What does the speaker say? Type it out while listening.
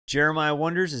Jeremiah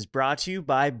Wonders is brought to you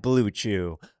by Blue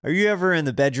Chew. Are you ever in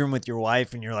the bedroom with your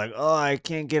wife and you're like, oh, I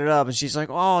can't get it up? And she's like,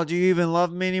 oh, do you even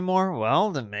love me anymore?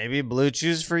 Well, then maybe Blue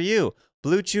Chew's for you.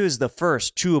 Blue Chew is the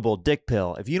first chewable dick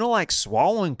pill. If you don't like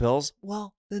swallowing pills,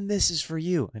 well, then this is for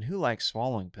you. And who likes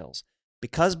swallowing pills?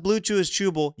 Because Blue Chew is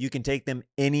chewable, you can take them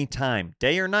anytime,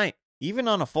 day or night, even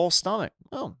on a full stomach.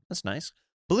 Oh, that's nice.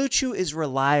 Blue Chew is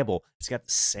reliable. It's got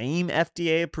the same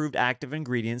FDA-approved active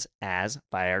ingredients as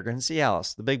Viagra and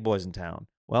Cialis, the big boys in town.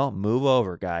 Well, move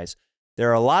over, guys. There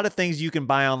are a lot of things you can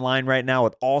buy online right now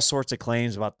with all sorts of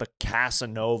claims about the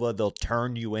Casanova they'll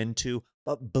turn you into,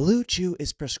 but Blue Chew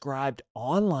is prescribed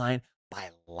online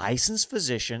by licensed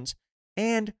physicians,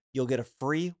 and you'll get a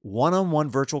free one-on-one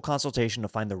virtual consultation to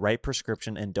find the right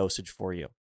prescription and dosage for you.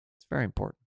 It's very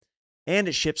important. And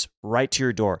it ships right to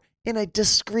your door in a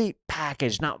discreet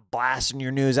package, not blasting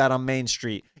your news out on Main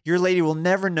Street. Your lady will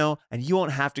never know, and you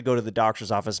won't have to go to the doctor's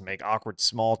office and make awkward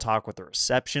small talk with the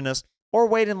receptionist or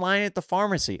wait in line at the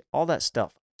pharmacy. All that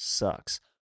stuff sucks.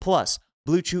 Plus,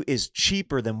 Blue Chew is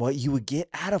cheaper than what you would get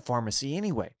at a pharmacy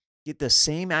anyway. Get the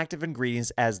same active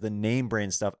ingredients as the name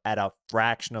brand stuff at a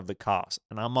fraction of the cost,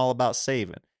 and I'm all about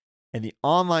saving. And the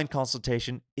online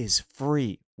consultation is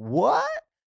free. What?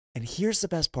 And here's the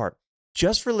best part.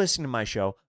 Just for listening to my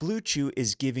show, Blue Chew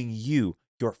is giving you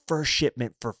your first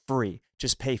shipment for free.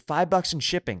 Just pay $5 in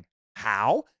shipping.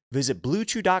 How? Visit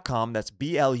BlueChew.com, that's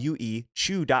BLUE,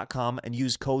 chew.com, and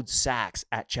use code SAX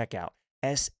at checkout,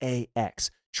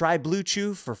 SAX. Try Blue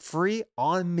Chew for free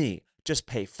on me. Just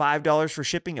pay $5 for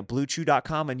shipping at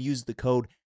BlueChew.com and use the code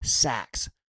SAX.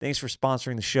 Thanks for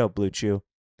sponsoring the show, Blue Chew.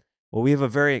 Well, we have a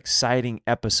very exciting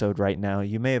episode right now.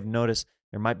 You may have noticed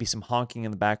there might be some honking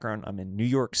in the background. I'm in New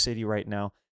York City right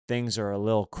now. Things are a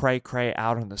little cray-cray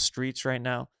out on the streets right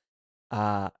now.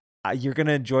 You're going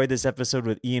to enjoy this episode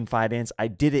with Ian Fidance. I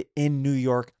did it in New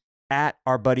York at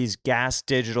our buddies Gas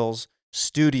Digital's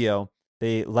studio.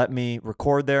 They let me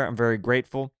record there. I'm very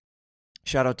grateful.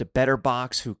 Shout out to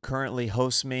BetterBox, who currently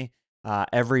hosts me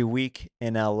every week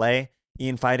in LA.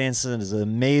 Ian Fidance is an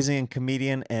amazing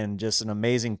comedian and just an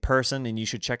amazing person, and you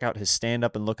should check out his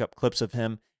stand-up and look up clips of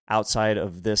him outside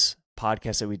of this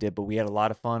podcast that we did, but we had a lot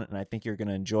of fun, and I think you're going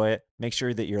to enjoy it. Make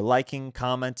sure that you're liking,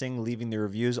 commenting, leaving the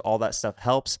reviews. All that stuff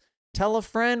helps. Tell a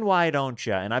friend, why don't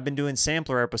you? And I've been doing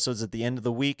sampler episodes at the end of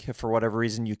the week. If for whatever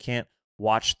reason you can't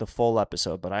watch the full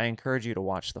episode, but I encourage you to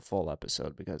watch the full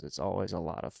episode because it's always a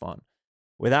lot of fun.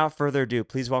 Without further ado,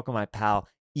 please welcome my pal,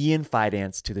 Ian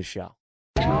Fidance, to the show.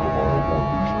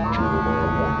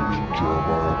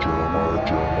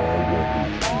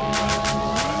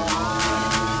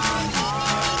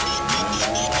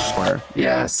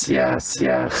 Yes.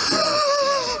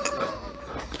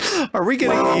 Are we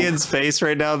getting Ian's face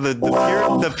right now?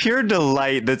 The pure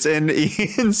delight that's in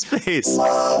Ian's face.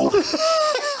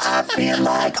 I feel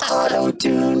like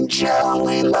auto-tune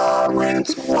Joey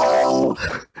Lawrence. Whoa.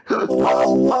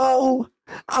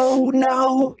 Oh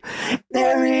no,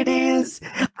 there it is.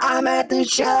 I'm at the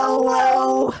show.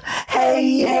 Whoa. Hey,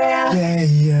 yeah.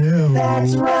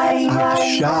 That's right.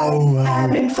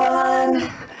 Having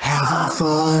fun.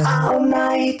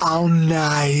 All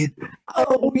night.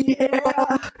 Oh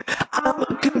yeah. I'm a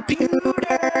computer.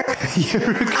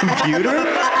 You're a computer?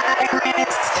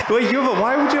 Wait,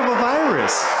 why would you have a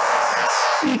virus?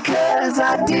 Because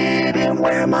I didn't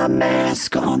wear my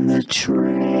mask on the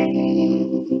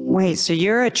train. Wait, so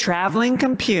you're a traveling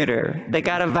computer that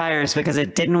got a virus because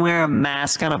it didn't wear a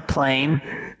mask on a plane?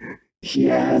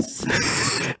 Yes.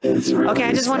 Okay,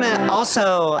 I just want to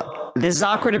also, this is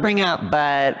awkward to bring up,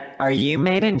 but are you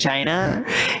made in China?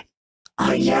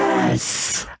 Oh,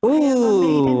 yes.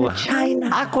 Ooh, Made in China.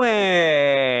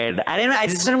 awkward. I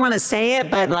just didn't want to say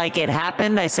it, but like it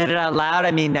happened. I said it out loud.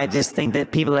 I mean, I just think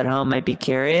that people at home might be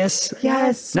curious.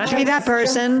 Yes. Not to be that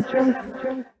person.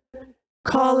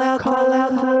 Call out.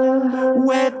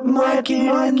 Wet market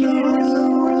in the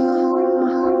room.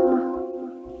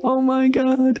 Oh my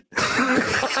god.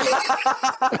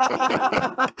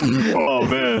 Oh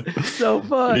man, So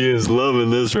fun. he is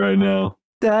loving this right now.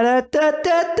 Da.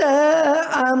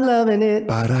 I'm loving it.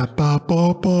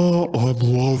 Ba-da-ba-ba-ba, I'm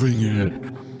loving it.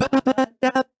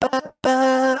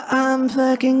 I'm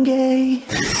fucking gay.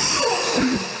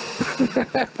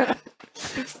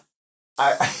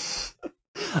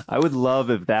 I would love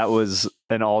if that was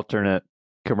an alternate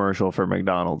commercial for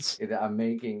McDonald's. I'm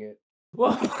making it.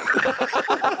 Whoa.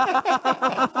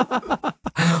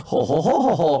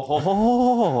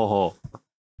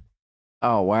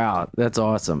 Oh wow, that's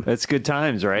awesome. It's good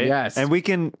times, right? Yes. And we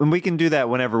can do that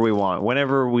whenever we want,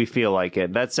 whenever we feel like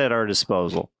it. That's at our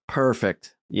disposal.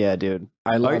 Perfect. Yeah, dude.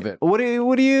 I love it. What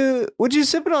you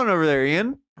sipping on over there,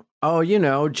 Ian?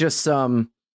 Oh, just some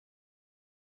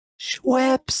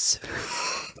Schweppes.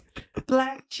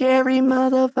 Black cherry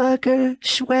motherfucker.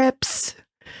 Schweppes.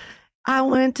 I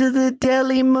went to the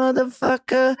deli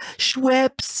motherfucker.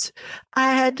 Schweppes.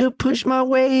 I had to push my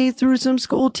way through some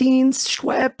school teens.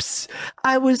 Schweppes.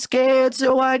 I was scared,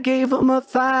 so I gave them a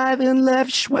 5 and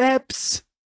left Schweppes.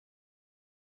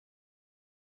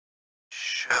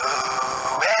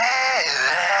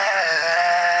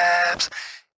 Schweppes.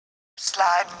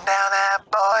 Sliding down that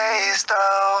boy's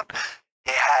throat.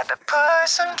 He had to push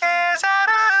some kids out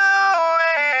of the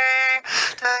way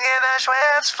to get that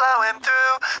Schweppes flowing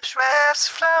through. Schweppes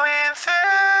flowing through.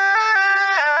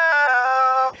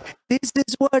 This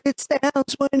is what it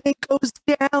sounds when it goes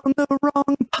down the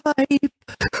wrong pipe.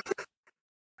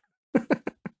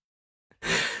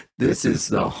 This is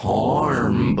the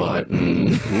harm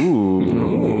button.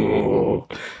 Ooh.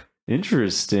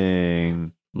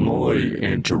 Interesting. Muy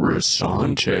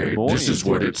interessante. Muy This is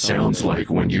what it sounds like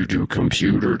when you do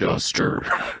computer duster.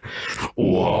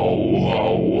 Whoa,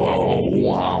 whoa, whoa,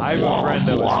 wow. I have a friend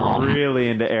that was really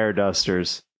into air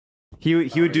dusters. He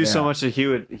would do so much that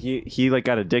he like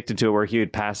got addicted to it where he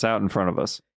would pass out in front of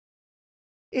us.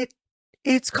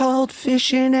 It's called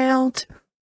fishing out.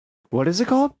 What is it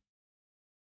called?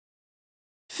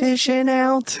 Fishing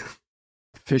out.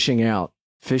 Fishing out.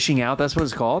 Fishing out, that's what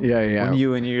it's called? Yeah.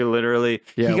 When you're literally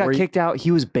Yeah, he got where you- kicked out.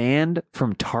 He was banned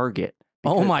from Target.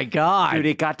 Oh my God. Dude,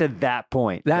 it got to that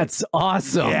point. That's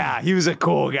awesome. Yeah, he was a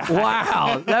cool guy.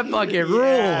 Wow. That fucking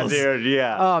rules. Yeah, dude,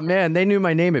 yeah. Oh man, they knew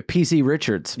my name at PC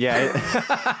Richards.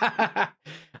 Yeah.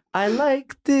 I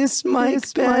like this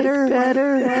mic better.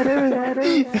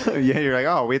 Yeah, you're like,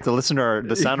 oh, we have to listen to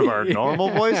the sound of our normal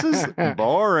voices?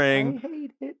 Boring.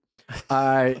 hate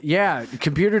it. Yeah,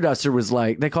 Computer Duster was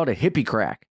like, they called it hippie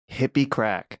crack. Hippie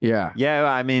crack. Yeah. Yeah,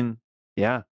 I mean,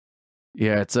 yeah.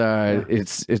 Yeah, it's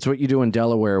what you do in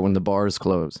Delaware when the bars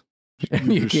close.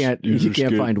 And you can't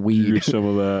find weed. You get some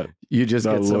of that. You just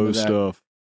that get some low of that. stuff.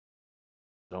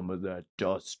 Some of that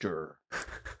duster.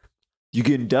 You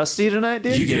getting dusty tonight,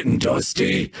 dude? You getting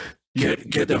dusty?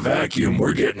 Get the vacuum.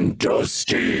 We're getting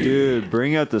dusty. Dude,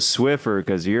 bring out the Swiffer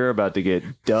because you're about to get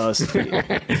dusty.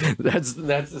 That's the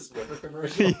Swiffer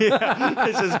commercial. Yeah,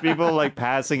 it's just people like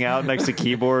passing out next to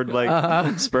keyboard,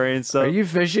 like spraying stuff. Are you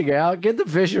fishing out? Get the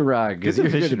fishing rod because Get the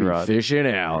you're fishing gonna be rod. fishing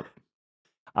out.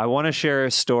 I want to share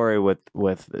a story with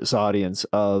this audience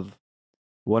of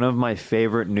one of my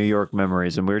favorite New York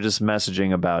memories, and we were just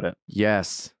messaging about it.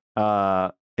 Yes.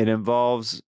 It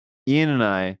involves Ian and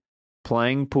I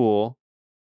playing pool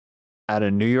at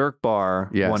a New York bar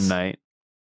Yes. one night.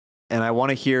 And I want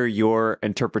to hear your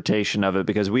interpretation of it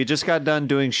because we just got done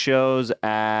doing shows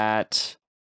at,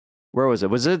 where was it?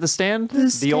 Was it the Stand?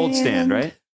 The old Stand,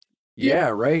 right? Yeah,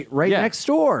 right Yeah. next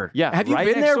door. Yeah, Have you right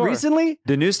been next there door. recently?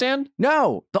 The new Stand?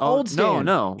 No, the Oh, old stand.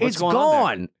 No. What's It's going on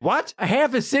there? gone. What? A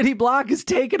half a city block is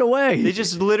taken away. They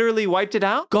just literally wiped it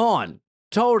out? gone.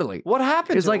 Totally. What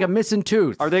happened? It's to like a them? missing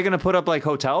tooth. Are they going to put up like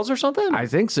hotels or something? I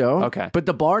think so. Okay. But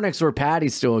the bar next door, Patty,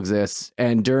 still exists.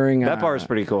 And during that bar is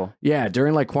pretty cool. Yeah,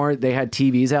 during like quarantine, they had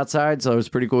TVs outside, so it was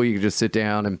pretty cool. You could just sit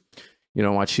down and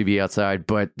watch TV outside.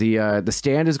 But the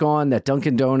stand is gone. That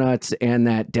Dunkin' Donuts and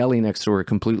that deli next door are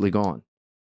completely gone.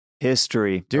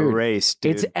 History Dude, erased.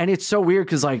 Dude. It's so weird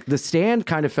because like the stand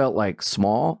kind of felt like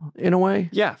small in a way.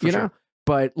 Yeah, for you sure. know.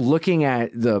 But looking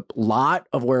at the lot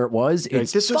of where it was, You're like,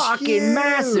 it's "This was fucking huge."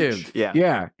 massive. Yeah.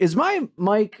 Yeah. Is my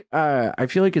mic, I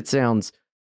feel like it sounds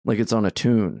like it's on a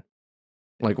tune.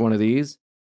 Like one of these.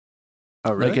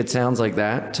 Oh, really? Like it sounds like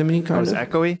that to me, Oh, kind it's of.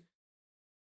 echoey?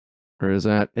 Or is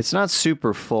that? It's not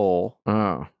super full.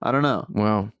 Oh, I don't know.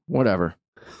 well, whatever.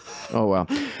 Oh, well.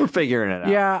 We're figuring it out.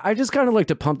 Yeah, I just kind of like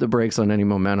to pump the brakes on any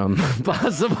momentum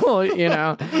possible,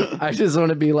 I just want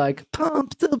to be like,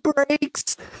 Pump the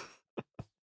brakes.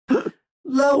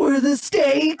 Lower the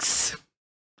stakes.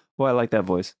 Well, I like that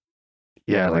voice.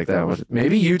 yeah, I like that one.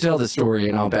 Maybe you tell the story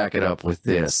and I'll back it up with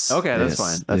this. Okay, that's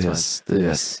fine. That's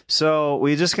This. So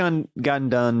we just gotten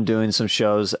done doing some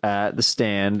shows at the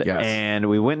Stand, Yes. and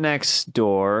we went next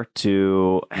door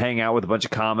to hang out with a bunch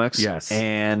of comics. Yes.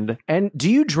 And And do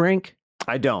you drink?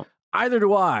 I don't. Either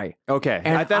do I. Okay.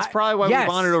 And That's probably why yes, we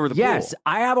bonded over the Yes, pool.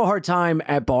 I have a hard time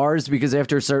at bars because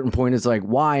after a certain point, it's like,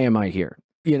 why am I here?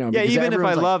 Yeah, because even if I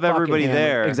everyone's, like, love fucking everybody hammered.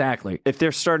 there. Exactly. If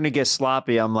they're starting to get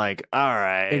sloppy, I'm like, all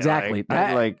right. Exactly.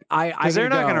 Like, I because they're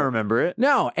not going to remember it.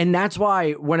 No, and that's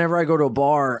why whenever I go to a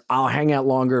bar, I'll hang out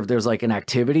longer if there's like an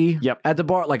activity Yep. at the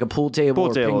bar, like a pool table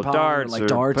Pool or table, ping pong darts or like or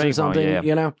darts ping or pong, something,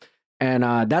 yeah. And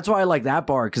that's why I like that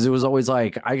bar, because it was always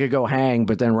like I could go hang,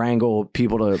 but then wrangle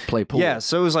people to play pool. Yeah,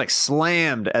 so it was like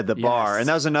slammed at the bar, Yes. and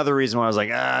that was another reason why I was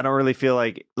like, I don't really feel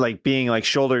like being like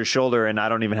shoulder to shoulder, and I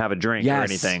don't even have a drink or Yes,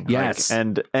 anything. yes.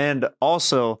 Like, and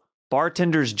also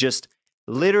bartenders just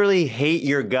literally hate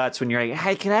your guts when you're like,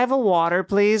 hey, can I have a water,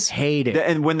 please? Hate it.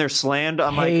 And when they're slammed,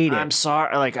 I'm Hate like, it. I'm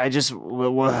sorry. Like, I just,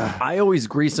 I always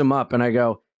grease them up and I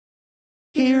go,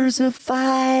 Here's a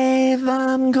 5.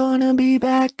 I'm gonna be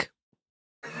back.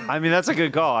 I mean, that's a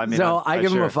good call. I mean, so I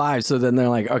give them sure. a 5. So then they're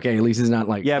like, okay, at least he's not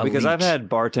like, Yeah, a because I've leech. had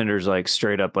bartenders like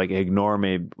straight up like ignore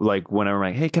me. Like whenever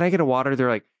I'm like, hey, can I get a water? They're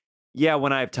like, yeah,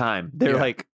 when I have time. They're Yeah.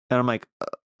 like, and I'm like,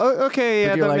 oh, okay, But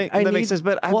yeah, you're that, like, I that need makes sense.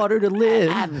 But I'm, water to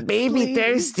live. Baby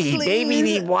thirsty. Baby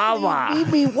need Wawa.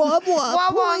 Give me Wawa. Wawa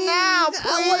please. now,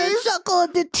 I want to please. suckle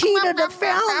the tea to the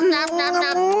fountain.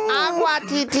 Agua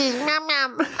titi. Nom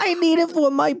nom. I need it for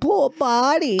my poor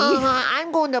body.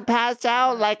 I'm going to pass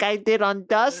out like I did on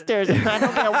Dusters if I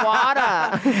don't get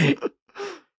water.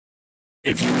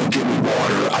 If you don't give me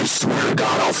water, I swear to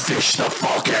God, I'll fish the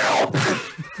fuck out.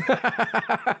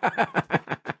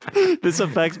 this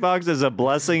effects box is a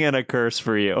blessing and a curse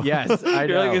for you. Yes, I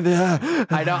You're know.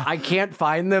 like, I know. I can't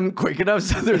find them quick enough,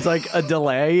 so there's like a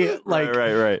delay. Like,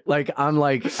 right. like I'm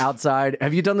like outside.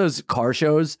 Have you done those car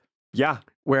shows Yeah.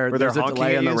 where Where there's they're a honking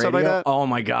delay at on you the and radio? stuff like that? Oh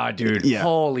my god, dude! Yeah.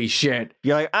 Holy shit!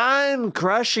 You're like, I'm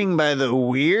crushing by the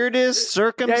weirdest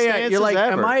circumstances Yeah. You're like,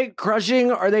 ever. am I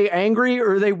crushing? Are they angry,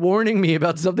 or are they warning me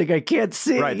about something I can't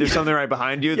see? Right, there's something right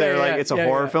behind you. They're like, it's a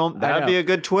horror film. I That'd know. be a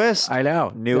good twist. I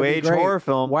know. New That'd be age great. horror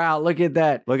film. Wow, look at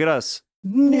that. Look at us.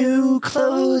 New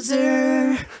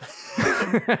closer.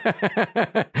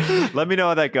 Let me know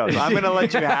how that goes. I'm going to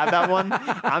let you have that one.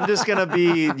 I'm just going to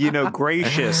be,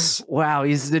 gracious. Wow,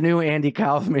 he's the new Andy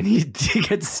Kaufman. He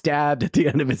gets stabbed at the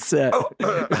end of his set.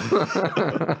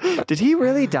 Did he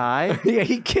really die? Yeah,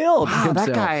 he killed Wow, himself.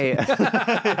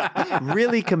 that guy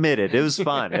really committed. It was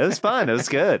fun. It was fun. It was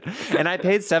good. And I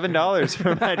paid $7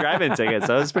 for my drive-in ticket,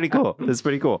 so it was pretty cool. It's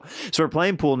pretty cool. So we're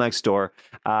playing pool next door,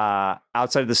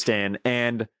 outside of the stand,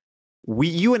 and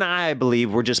you and I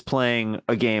believe, were just playing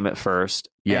a game at first.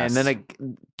 Yes. And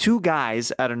then two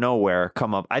guys out of nowhere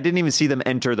come up. I didn't even see them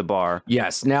enter the bar.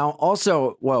 Yes. Now,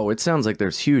 also, whoa, it sounds like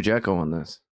there's huge echo on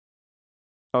this.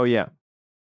 Oh, yeah.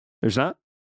 There's not?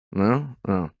 No?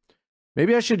 Oh.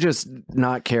 Maybe I should just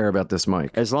not care about this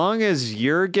mic. As long as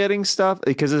you're getting stuff,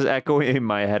 because it's echoing in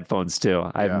my headphones too.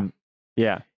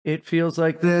 Yeah. It feels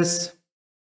like this.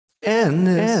 And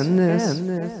this. And this. And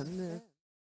this.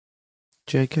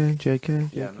 JK.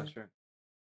 Yeah, I'm not sure.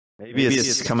 Maybe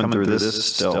it's coming through this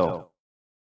still.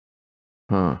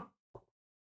 Huh.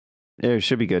 Yeah, it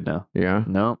should be good now. Yeah.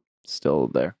 No, still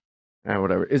there.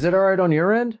 Whatever. Is it all right on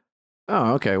your end?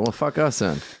 Oh, okay. Well, fuck us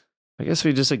then. I guess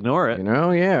we just ignore it. You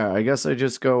know? Yeah. I guess I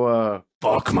just go,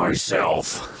 Fuck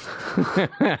myself.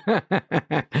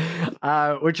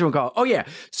 whatchamacallit? Oh yeah.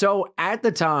 So at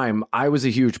the time, I was a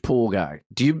huge pool guy.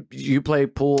 Do you play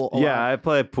pool? A Yeah, lot? I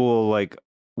play pool like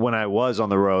when I was on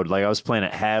the road. Like I was playing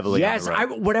it heavily. Yes, on the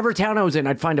road. whatever town I was in,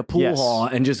 I'd find a pool Yes. hall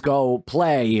and just go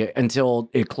play until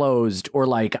it closed. Or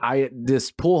like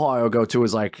this pool hall I would go to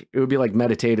was like, it would be like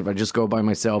meditative. I'd just go by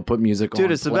myself, put music on.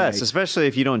 Dude, it's the play. best, especially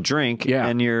if you don't drink Yeah.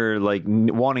 and you're like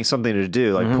wanting something to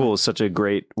do. Like Mhm. pool is such a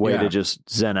great way Yeah. to just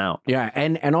zen out. Yeah,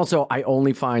 and also I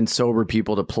only find sober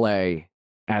people to play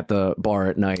at the bar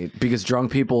at night because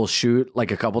drunk people shoot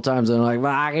like a couple times and they're like,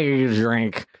 well, I can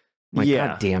drink. I'm like, Yeah.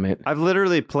 God damn it. I've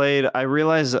literally played. I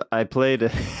realized I played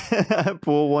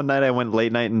pool one night. I went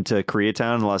late night into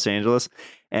Koreatown in Los Angeles,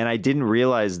 and I didn't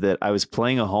realize that I was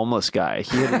playing a homeless guy.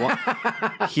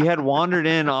 He had wandered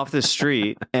in off the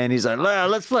street, and he's like,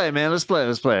 "Let's play, man. Let's play. I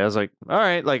was like, "All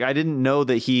right." Like I didn't know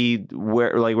that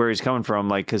where he's coming from.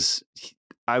 Like because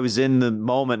I was in the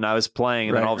moment and I was playing,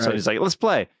 and then Right, all of a sudden right. he's like, "Let's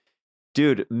play."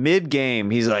 Dude, mid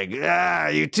game, he's like,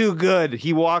 you're too good.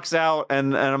 He walks out,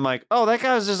 and I'm like, oh, that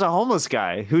guy was just a homeless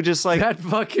guy who just like, That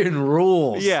fucking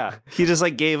rules. yeah, he just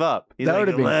like gave up. He's That like, would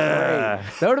have been "Ugh."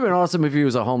 great. That would have been awesome if he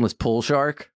was a homeless pool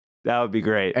shark That would be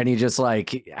great. and he just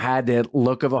like had the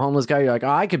look of a homeless guy. You're like, oh,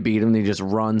 I could beat him. And he just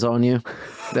runs on you.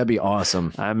 That'd be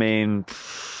awesome. I mean,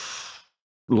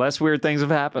 less weird things have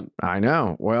happened. I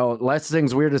know. Well, less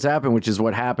things weird has happened, which is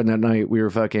what happened that night. We were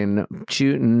fucking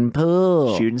shooting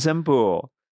pool. Shooting some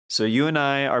pool. So you and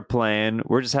I are playing.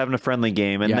 We're just having a friendly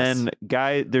game, and Yes.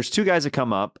 then there's two guys that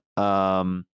come up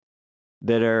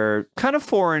that are kind of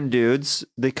foreign dudes.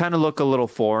 They kind of look a little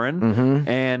foreign, Mm-hmm.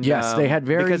 and Yes, they had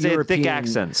very because they had thick European-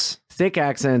 accents. Thick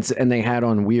accents, and they had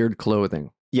on weird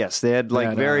clothing. Yes, they had like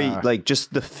That, very like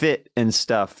just the fit and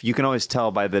stuff. You can always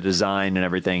tell by the design and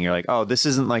everything. You're like, oh, this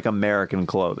isn't like American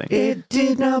clothing. It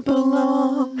did not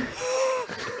belong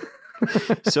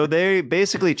So they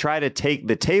basically try to take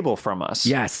the table from us.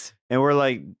 Yes. And we're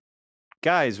like,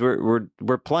 guys, we're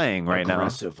playing right now.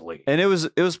 Aggressively. And it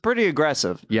was pretty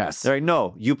aggressive. Yes. They're like,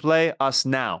 no, you play us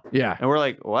now. Yeah. And we're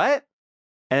like, what?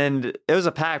 And it was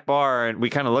a packed bar, and we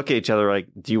kind of look at each other like,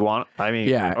 do you want? I mean,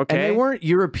 Yeah. okay. And they weren't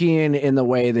European in the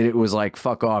way that it was like,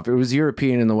 fuck off. It was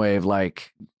European in the way of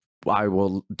like, I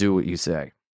will do what you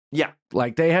say. Yeah.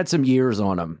 Like they had some years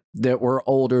on them that were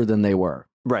older than they were.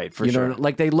 Right, for you sure. know,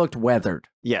 like they looked weathered.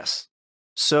 Yes.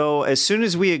 So as soon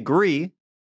as we agree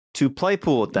to play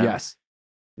pool with them, Yes.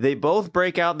 they both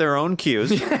break out their own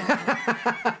cues.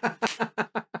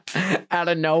 Out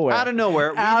of nowhere. Out of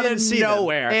nowhere. We Out didn't of see them.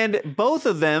 nowhere. And both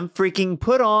of them freaking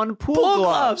put on pool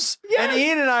gloves. Yes. And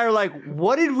Ian and I are like,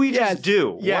 what did we Yes. just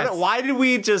do? Yes. Why did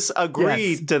we just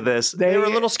agree Yes. to this? They were a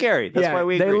little scary. That's why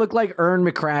we They agreed. look like Ern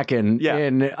McCracken Yeah.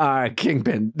 in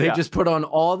Kingpin. They Yeah. just put on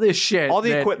all this shit. All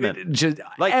the that- equipment. Just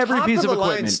like every top piece of of the line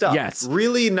equipment. stuff. Yes.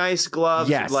 Really nice gloves.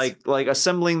 Yes. Like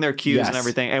assembling their cues Yes. and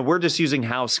everything. And we're just using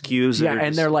house cues. that Yeah, are and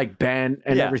just- they're like bent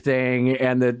and Yeah. everything,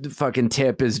 and the fucking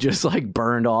tip is just like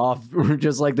burned off. We're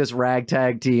just like this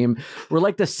ragtag team. We're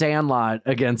like the Sandlot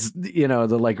against, the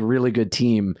like really good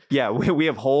team. yeah, we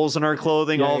have holes in our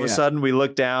clothing. Yeah, All of a yeah. sudden, we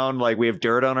look down like we have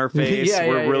dirt on our face. Yeah,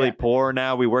 we're yeah, really yeah. poor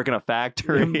now. We work in a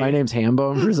factory. My name's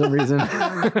Hambone for some reason.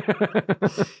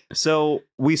 So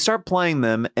we start playing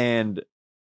them, and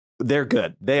they're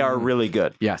good. They are really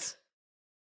good. Yes.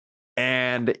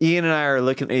 And Ian and I are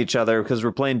looking at each other because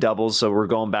we're playing doubles, so we're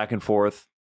going back and forth,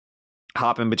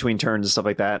 hopping between turns and stuff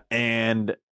like that.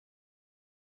 And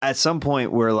at some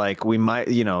point, we're like, we might,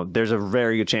 there's a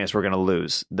very good chance we're going to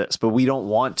lose this, but we don't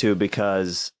want to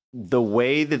because the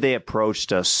way that they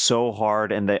approached us so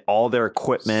hard and all their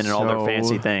equipment and all their So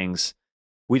fancy things,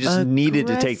 we just needed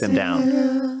to take them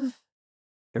down.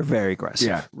 They're very aggressive.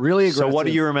 Yeah. Really aggressive. So what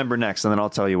do you remember next? And then I'll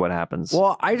tell you what happens.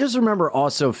 Well, I just remember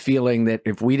also feeling that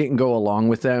if we didn't go along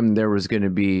with them, there was going to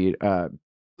be a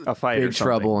fight or Big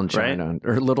Trouble in something, right? China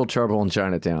or Little Trouble in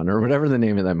Chinatown or whatever the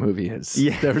name of that movie is.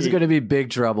 Yeah. There was going to be Big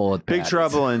Trouble at Big Patty's.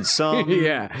 Trouble in some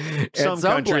Yeah. some At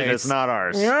country place. that's not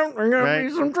ours. Yeah, we're going Right? to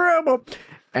be some trouble.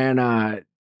 And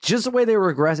just the way they were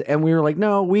aggressive. And we were like,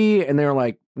 no, we. And they were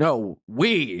like, no,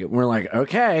 we. And we're like,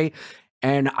 okay.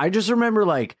 And I just remember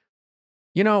like,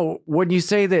 when you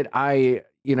say that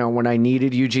when I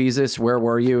needed you, Jesus, where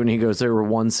were you? And he goes, there were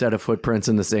one set of footprints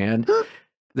in the sand.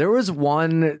 There was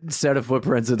one set of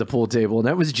footprints at the pool table, and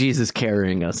that was Jesus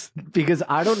carrying us. Because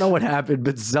I don't know what happened,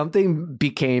 but something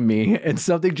became me, and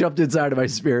something jumped inside of my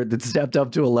spirit that stepped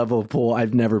up to a level of pool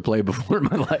I've never played before in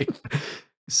my life.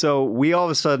 So we all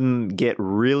of a sudden get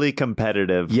really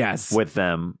competitive Yes. with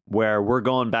them, where we're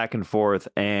going back and forth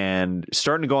and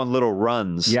starting to go on little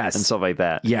runs Yes. and stuff like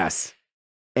that. Yes.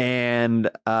 And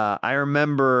I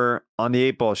remember on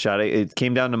the 8-ball shot, it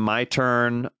came down to my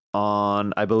turn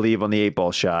I believe on the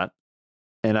 8-ball shot.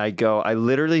 And I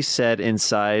literally said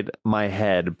inside my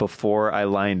head before I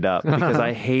lined up, because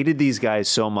I hated these guys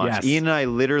so much. Yes. Ian and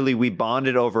I we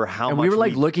bonded over how And much we were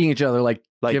like looking at each other, like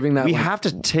giving that. we like, have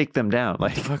to take them down.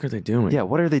 Like, what the fuck are they doing? yeah,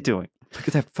 what are they doing? Look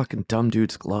at that fucking dumb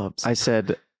dude's gloves. I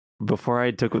said, before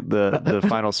I took the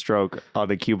final stroke on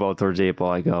the cue ball towards 8-ball,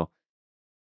 I go,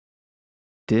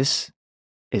 this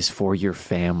is for your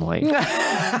family.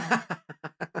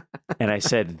 And I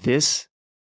said, this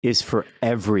is for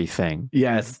everything.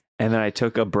 Yes. And then I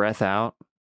took a breath out.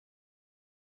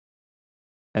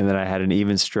 And then I had an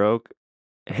even stroke.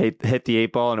 Hit the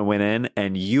 8-ball and it went in,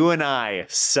 and you and I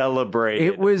celebrated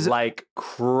It was like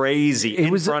crazy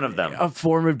in front of them, a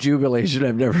form of jubilation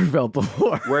I've never felt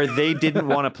before. where they didn't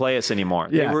want to play us anymore.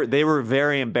 Yeah. They were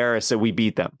very embarrassed that we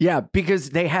beat them. Yeah,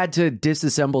 because they had to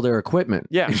disassemble their equipment.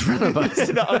 Yeah, in front of us.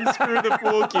 to unscrew the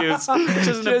pool cues, which isn't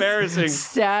Just embarrassing.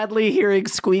 Sadly, hearing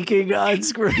squeaking,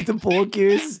 unscrewing the pool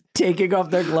cues, taking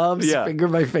off their gloves, Yeah. finger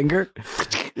by finger.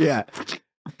 Yeah.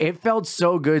 It felt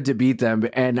so good to beat them.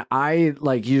 And I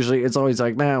usually it's always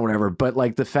like, man, whatever. But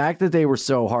like the fact that they were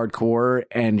so hardcore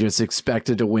and just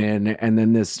expected to win. And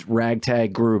then this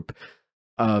ragtag group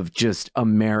of just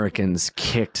Americans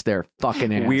kicked their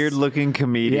fucking ass. Weird looking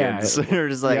comedians. Yeah. They're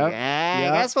just like, Yep. I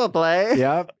Yep. guess we'll play.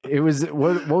 Yeah. It was,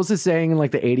 what was the saying in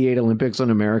like the 88 Olympics when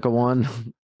America won?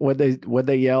 What'd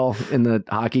they yell in the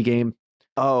hockey game?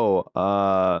 Oh,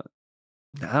 I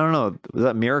don't know. Was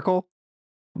that Miracle?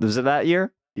 Was it that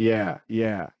year? Yeah.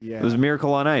 It was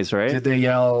Miracle on Ice, right? Did they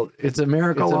yell, it's a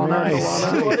miracle, It's a on, miracle ice.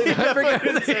 on ice. I forgot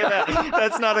Didn't say that.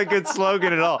 That's not a good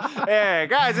slogan at all. Hey,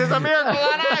 guys, it's a miracle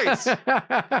on ice.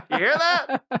 You hear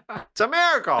that? It's a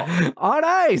miracle On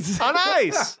ice. on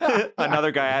ice.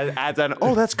 Another guy adds on.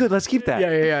 Oh, that's good. Let's keep that.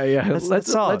 Yeah.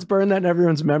 That's solid. Let's burn that in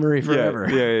everyone's memory forever.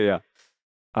 Yeah.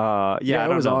 Yeah, I it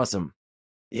don't was know. awesome.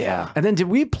 Yeah. And then did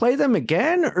we play them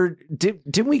again, or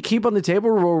didn't we keep on the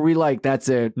table, or were we like, that's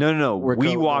it? No. We're We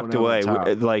going walked over away.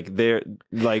 the top. Like they're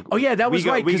like. Oh yeah, that was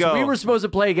right, because we were supposed to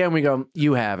play again. We go,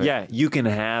 you have it. Yeah, you can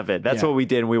have it. That's Yeah. what we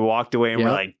did. And we walked away and we're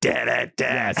Yep. like, da da da,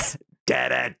 Yes. da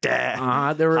da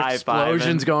da. There were High-fiving.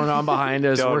 explosions going on behind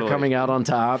us. Totally. We're coming out on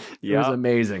top. It was Yep.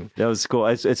 amazing. That was cool.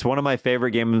 It's one of my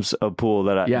favorite games of pool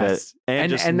that I Yes.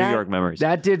 and just and New that- York memories.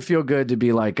 That did feel good to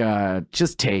be like,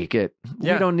 just take it.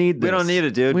 Yeah. We don't need this. We don't need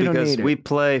it, dude, We don't because need it. we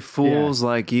play fools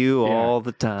like you Yeah. all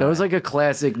the time. That was like a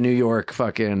classic New York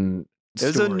fucking. it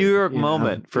was a story, New York you know?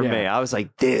 moment for Yeah. me. I was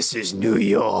like, this is New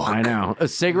York. I know. A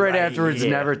cigarette Right afterwards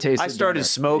here. never tasted. I started better.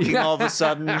 smoking all of a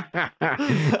sudden. Yeah.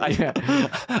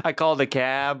 I called a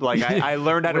cab. Like I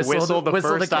learned how to whistle the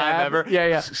whistle first the time cab. ever. Yeah,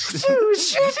 yeah.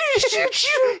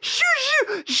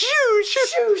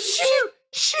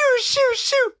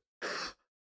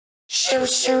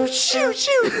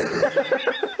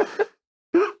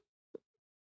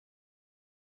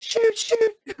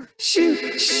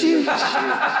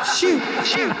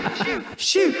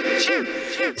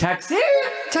 Taxi.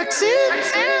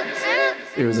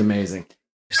 It was amazing.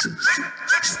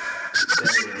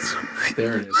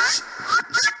 There it is.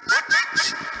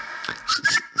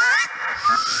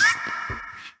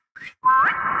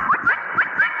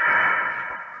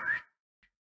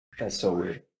 That's so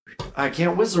weird. I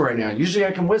can't whistle right now. Usually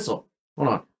I can whistle. Hold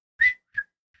on.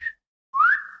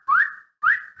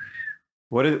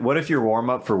 What if your warm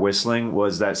up for whistling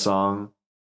was that song?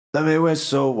 Let me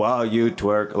whistle while you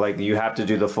twerk. Like you have to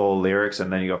do the full lyrics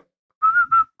and then you go.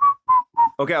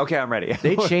 Okay, I'm ready.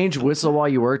 They changed "Whistle While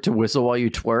You Work" to "Whistle While You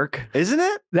Twerk." Isn't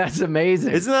it? That's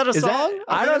amazing. Isn't that a Is song? that-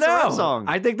 I think don't that's a know. rap song.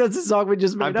 I think that's a song we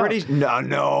just made I'm up. pretty.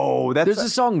 No. That's. There's a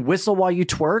song "Whistle While You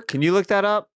Twerk." Can you look that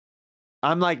up?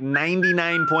 I'm like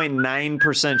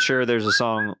 99.9% sure there's a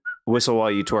song "Whistle While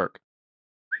You Twerk."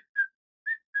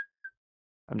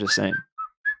 I'm just saying.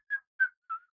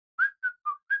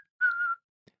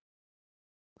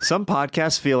 Some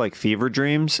podcasts feel like fever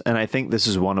dreams, and I think this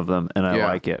is one of them, and I Yeah.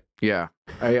 like it. Yeah,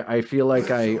 I feel like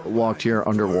I walked here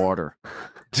underwater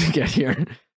to get here.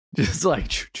 Just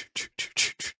like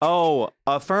Oh,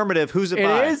 affirmative. Who's it it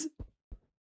by? is.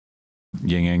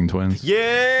 Yin Yang Twins.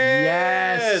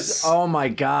 Yes. Oh my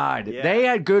God, Yeah. they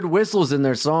had good whistles in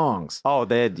their songs. Oh,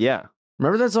 they had, yeah.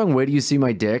 Remember that song "Where Do You See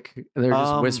My Dick"? And they're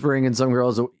just whispering in some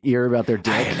girl's ear about their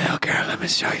dick. Hey, little girl, let me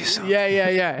show you something.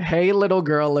 Yeah. Hey, little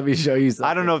girl, let me show you something.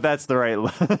 I don't know if that's the right.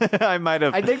 I might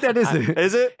have. I think that is it.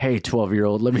 Is it? Hey,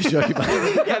 12-year-old, let me show you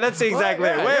my. Yeah, that's exactly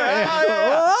it. Yeah, Wait,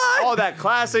 yeah. Oh, that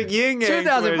classic Yin Yang.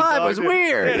 2005 was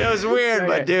weird. It was weird, Yeah,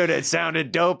 but yeah. dude, it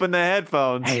sounded dope in the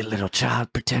headphones. Hey, little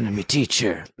child, pretend I'm your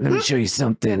teacher. Let me show you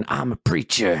something. I'm a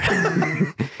preacher.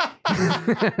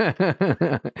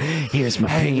 Here's my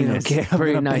penis.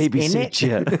 Pretty nice, ain't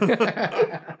it?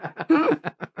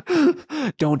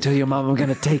 Don't tell your mom I'm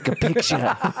gonna take a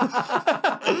picture.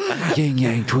 Yin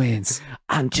Yang Twins.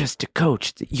 I'm just a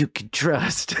coach that you can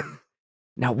trust.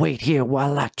 Now wait here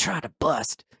while I try to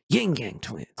bust Yin Yang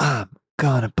Twins. I'm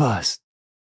gonna bust.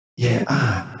 Yeah,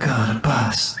 I'm gonna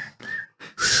bust.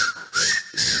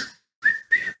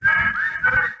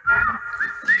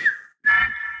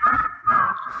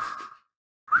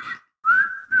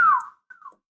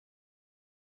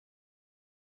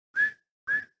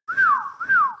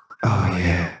 Oh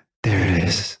yeah, there it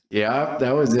is. Yeah,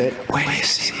 that was it. Where do you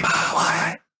see my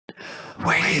what?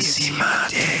 Where do you see my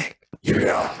dick?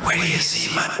 Yeah. Where do you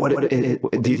see my?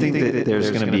 Do you think that there's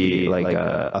going to be like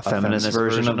a feminist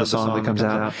version of the song that comes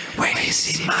out? Where do you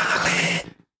see my clit?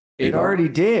 It already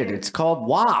did. It's called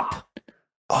WAP.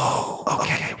 Oh,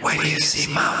 okay. Where do you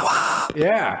see my wop?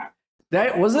 Yeah.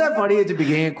 That wasn't that funny at the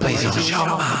beginning. Please don't show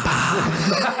my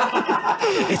pop.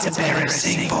 It's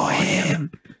embarrassing for him.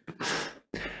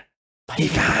 He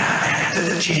found out at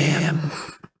the gym.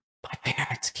 My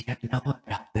parents can't know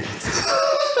about this.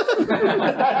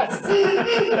 That's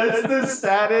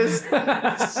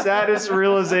the saddest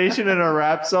realization in a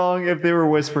rap song if they were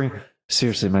whispering.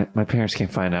 Seriously, my parents can't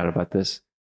find out about this.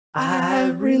 I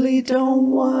really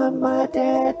don't want my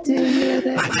dad to hear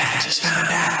that. My dad just found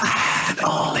out I have an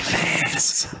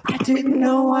OnlyFans. I didn't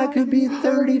know I could be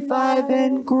 35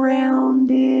 and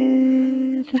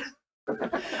grounded.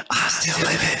 I still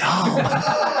live at home.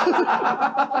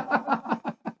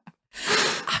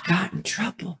 I got in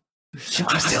trouble.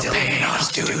 I'm still paying off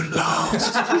student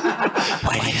loans.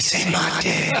 Why do you say my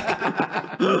dick?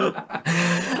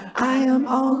 I am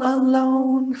all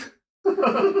alone.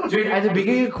 Dude, at the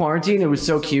beginning of quarantine, it was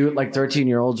so cute. Like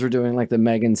 13-year-olds were doing like the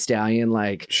Megan Stallion,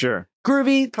 like Sure.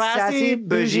 groovy, Classy, sassy,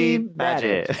 bougie, bougie,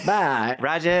 ratchet. ratchet. Bye.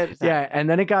 Ratchet. Yeah, and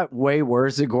then it got way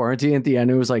worse in quarantine. At the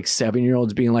end, it was like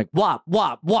 7-year-olds being like, "Wop,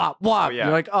 wop, wop, wop." yeah.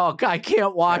 You're like, "Oh, God, I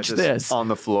can't watch Just this." on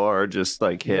the floor, just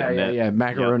like hitting it. Yeah.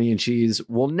 Macaroni and cheese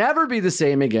will never be the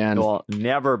same again. Will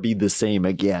never be the same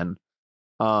again.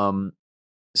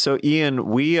 So Ian,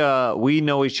 we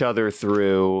know each other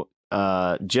through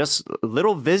just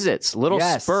little visits, little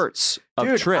Yes. spurts of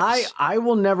Dude, trips. I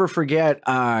will never forget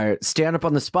Stand Up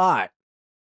on the Spot.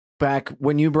 Back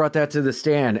when you brought that to the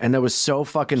stand, and that was so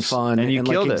fucking fun And you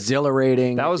killed like it.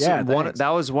 exhilarating. That was Yeah, one. thanks. That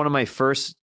was one of my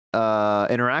first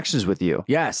interactions with you,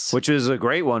 Yes. which was a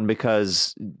great one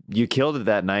because you killed it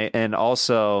that night. And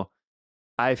also,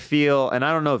 I feel, and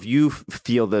I don't know if you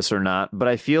feel this or not, but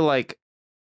I feel like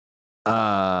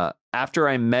after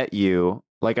I met you,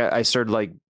 like I started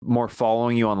like more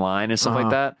following you online and stuff like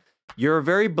that. You're a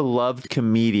very beloved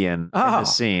comedian in the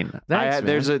scene. Thanks,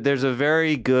 there's a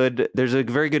very good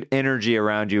energy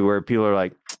around you where people are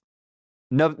like,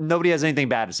 nobody has anything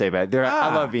bad to say about it.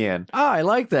 I love Ian. Oh, I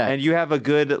like that. And you have a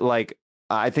good, like,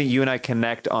 I think you and I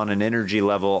connect on an energy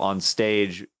level on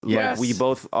stage. Yes. Like we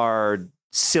both are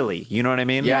silly. You know what I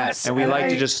mean? Yes. And we And like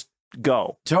to I- just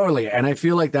go. Totally. And I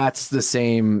feel like that's the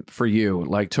same for you.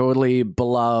 Like totally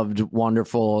beloved,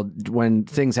 wonderful. When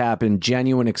things happen,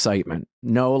 genuine excitement.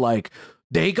 No, like,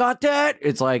 they got that.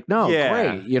 It's like, no, Yeah.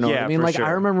 great. You know what Yeah, I mean? for Like, I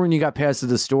sure. remember when you got past to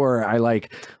the store, I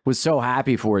like was so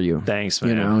happy for you. Thanks, man.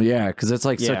 You know, yeah, because it's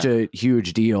like such Yeah. a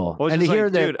huge deal. Well, it's and to just hear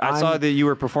like, that, dude, I saw that you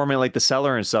were performing at, like the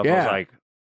Cellar and stuff. I Yeah. was like,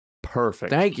 perfect.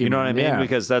 Thank you, You know what I man. mean? Yeah.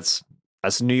 Because that's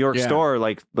a New York Yeah. store.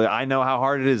 Like, but I know how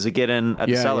hard it is to get in at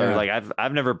the Yeah, Cellar. yeah. Like,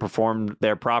 I've never performed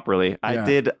there properly.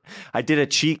 Yeah. I did a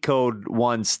cheat code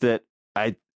once that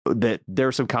there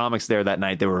were some comics there that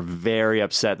night that were very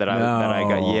upset that I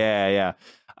got. No. Yeah.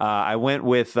 I went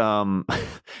with we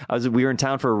were in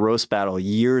town for a roast battle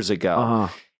years ago. Uh-huh.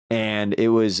 And it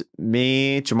was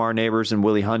me, Jamar Neighbors, and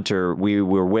Willie Hunter. We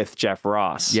were with Jeff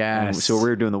Ross. Yes. And so we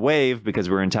were doing the wave because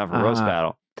we were in town for roast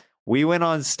battle. We went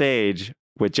on stage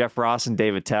with Jeff Ross and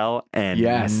Dave Attell, and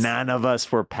Yes. none of us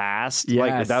were passed. Like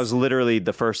Yes. that was literally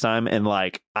the first time, and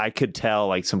like I could tell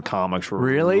like some comics were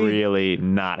Really? really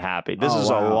not happy. This Oh, was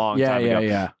wow. a long time ago.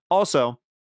 Yeah. Also,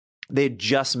 they had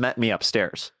just met me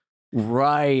upstairs.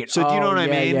 Right. So do you know what I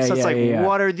mean? So it's like, what?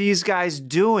 what are these guys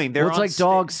doing? They're Well, it's on like sta-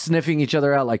 dogs sniffing each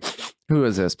other out. Like, who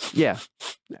is this? Yeah.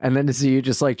 And then to see you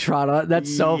just like trot on.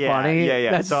 That's so funny.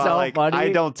 Yeah. That's so like, funny.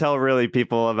 I don't tell really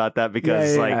people about that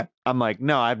because Yeah. like I'm like,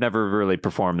 no, I've never really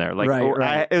performed there. Like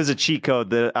Right. it was a cheat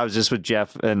code that I was just with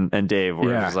Jeff and Dave where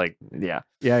it Yeah. was like, yeah.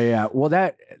 Yeah. Well,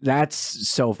 that's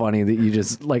so funny that you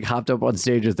just like hopped up on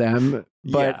stage with them.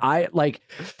 But Yeah. I like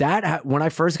that when I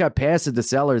first got past at the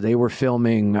Cellar, they were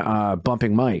filming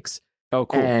Bumping Mics. Oh,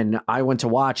 cool. And I went to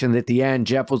watch, and at the end,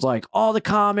 Jeff was like, all the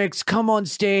comics come on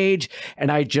stage.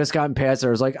 And I had just gotten past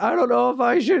there. I was like, I don't know if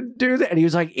I should do that. And he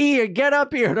was like, Ian, get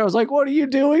up here. And I was like, what are you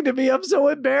doing to me? I'm so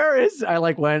embarrassed. I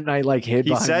like went and I like hid He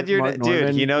behind said your Mark name, dude.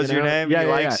 Norman, He knows you your know? name. Yeah, He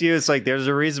yeah, likes you. It's like there's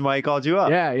a reason why he called you up.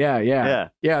 Yeah.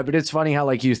 Yeah. But it's funny how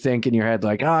like you think in your head,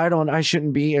 like, oh, I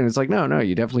shouldn't be. And it's like, no,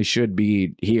 you definitely should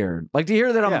be here. Like to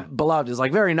hear that I'm Yeah. beloved is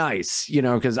like very nice, you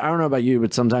know, because I don't know about you,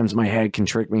 but sometimes my head can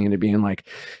trick me into being like,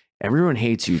 everyone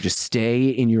hates you. Just stay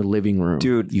in your living room.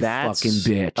 Dude, you that's fucking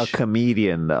bitch. a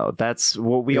comedian, though. That's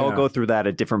what we all Yeah. go through that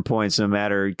at different points, no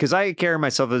matter. Because I carry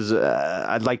myself as,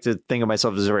 I'd like to think of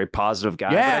myself as a very positive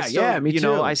guy. Yeah, but I still, yeah, me you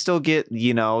know, too. I still get,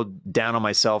 down on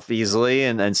myself easily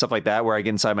and stuff like that, where I get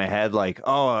inside my head, like,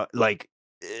 oh, like,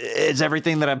 is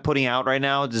everything that I'm putting out right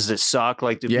now, does it suck?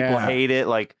 Like, do people Yeah. hate it?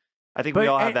 Like, I think But we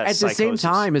all have that at the same psychosis.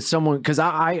 time as someone, because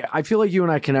I feel like you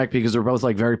and I connect because we're both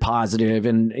like very positive,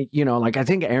 and you know, like I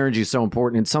think energy is so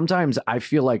important. And sometimes I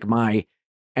feel like my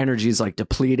energy is like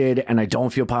depleted and I don't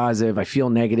feel positive. I feel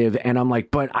negative, and I'm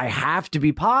like, but I have to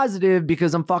be positive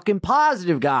because I'm fucking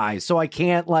positive, guy. So I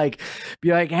can't like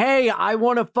be like, hey, I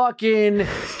want to fucking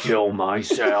Kill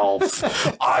myself.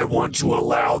 I want to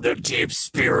allow the deep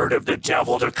spirit of the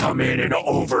devil to come in and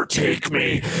overtake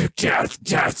me. Death,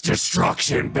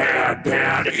 destruction,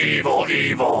 bad,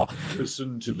 evil.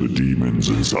 Listen to the demons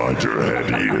inside your head,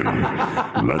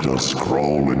 Ian. Let us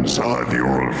crawl inside the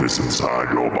orifice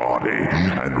inside your body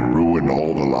and ruin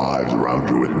all the lives around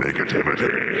you with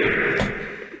negativity.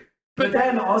 But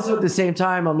then also at the same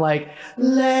time, I'm like,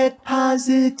 let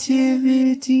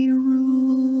positivity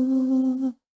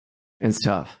rule. It's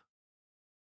tough.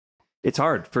 It's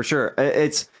hard for sure.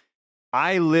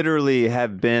 I literally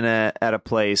have been at a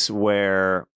place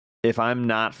where if I'm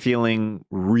not feeling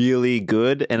really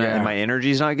good and Yeah. my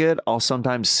energy's not good, I'll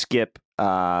sometimes skip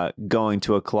going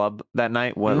to a club that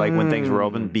night when things were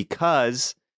open,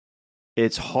 because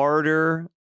it's harder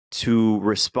to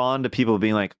respond to people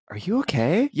being like, "Are you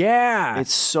okay?" Yeah.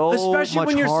 It's so especially much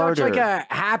when you're harder. such like a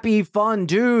happy, fun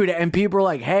dude, and people are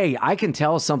like, "Hey, I can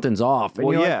tell something's off," and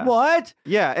Well, you're yeah. like, "What?"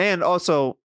 Yeah, and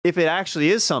also if it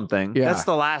actually is something, Yeah. that's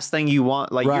the last thing you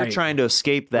want. Like you're Right. trying to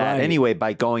escape that Right. anyway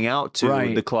by going out to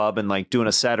Right. the club and like doing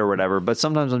a set or whatever. But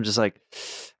sometimes I'm just like,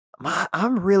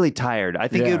 I'm really tired. I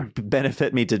think Yeah. it would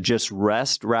benefit me to just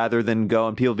rest rather than go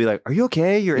and people be like, "Are you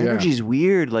okay? Your Yeah. energy's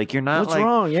weird. Like you're not What's like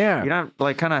wrong? Yeah. you're not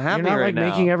like kind of happy You're not right like now."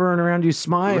 making everyone around you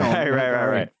smile.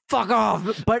 Right. Fuck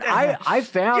off. But I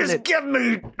found that Give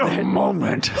me a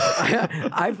moment.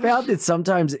 I found that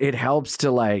sometimes it helps to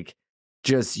like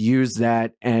just use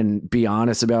that and be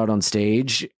honest about it on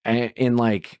stage in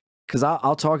like, because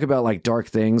I'll talk about like dark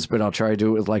things, but I'll try to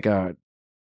do it with like a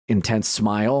intense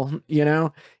smile, you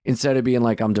know, instead of being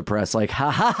like I'm depressed, like ha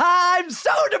ha ha, I'm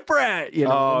so depressed, you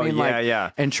know. Oh, what I mean? yeah, like, yeah.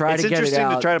 and try It's to get it interesting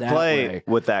out to try to that play way.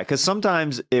 with that because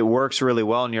sometimes it works really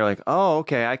well and you're like, "Oh,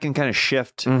 okay, I can kind of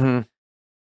shift Mhm.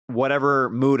 whatever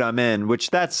mood I'm in," which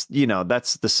that's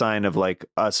the sign of like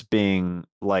us being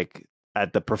like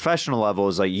at the professional level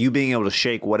is like you being able to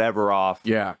shake whatever off,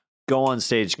 Yeah. go on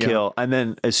stage, Yeah. kill, and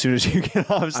then as soon as you get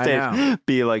off know. stage,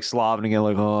 be like slobbing again,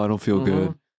 like, "Oh, I don't feel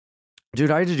good." Dude,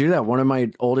 I had to do that. One of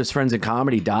my oldest friends in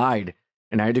comedy died,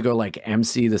 and I had to go like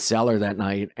MC the Cellar that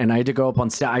night. And I had to go up on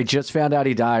stage. I just found out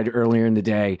he died earlier in the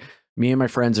day. Me and my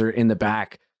friends are in the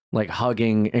back, like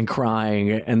hugging and crying.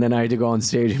 And then I had to go on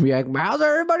stage and be like, "How's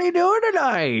everybody doing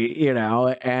tonight?" You know?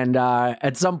 And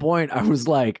at some point, I was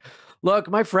like, "Look,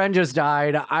 my friend just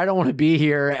died. I don't want to be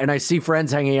here. And I see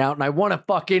friends hanging out, and I want to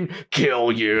fucking kill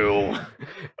you."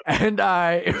 And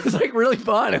it was like really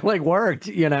fun. It like worked,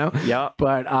 you know? Yeah.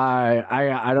 But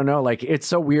I don't know. Like, it's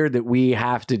so weird that we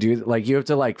have to do, like, you have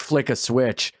to like flick a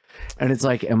switch, and it's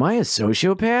like, am I a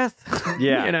sociopath?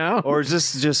 Yeah. You know? Or is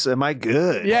this just am I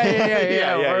good?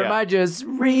 Yeah. Or am I just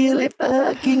really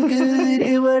fucking good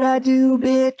at what I do,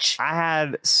 bitch? I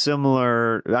had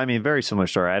very similar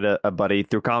story. I had a buddy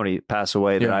through comedy pass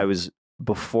away that Yeah. I was,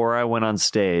 before I went on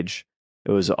stage,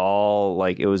 it was all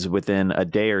like, it was within a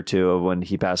day or two of when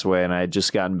he passed away and I had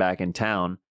just gotten back in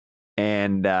town.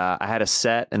 And I had a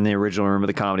set in the original room of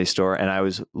the Comedy Store and I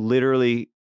was literally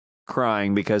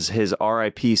crying because his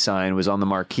RIP sign was on the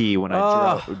marquee when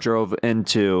I drove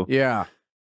into Yeah.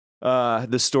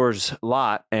 the store's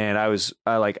lot, and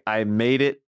I made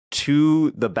it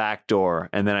to the back door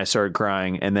and then I started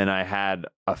crying, and then I had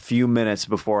a few minutes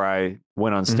before I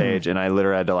went on stage and I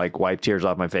literally had to like wipe tears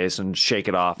off my face and shake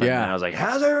it off, and Yeah. then I was like,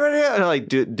 "How's everybody?" And like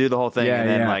do the whole thing, Yeah, and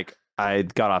then yeah. like I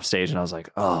got off stage and I was like,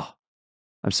 "Oh,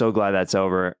 I'm so glad that's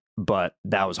over," but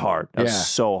that was hard. That Yeah. was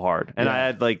so hard. And I Yeah.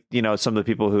 had like, some of the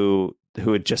people who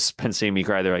had just been seeing me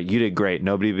cry, they're like, "You did great.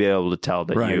 Nobody would be able to tell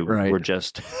that Right, you right. were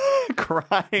just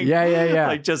crying." Yeah.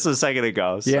 Like just a second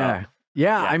ago. So. Yeah.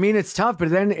 Yeah, I mean it's tough, but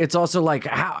then it's also like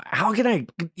how can I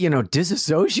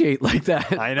disassociate like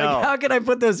that? I know. Like, how can I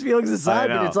put those feelings aside?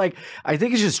 But know. it's like I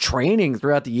think it's just training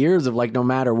throughout the years of like no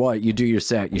matter what, you do your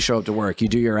set, you show up to work, you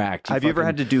do your act. Have you ever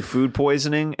had to do food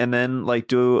poisoning and then like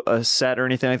do a set or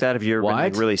anything like that? Have you ever been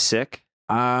like What? really sick?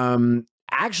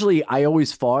 Actually, I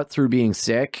always fought through being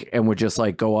sick and would just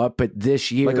like go up. But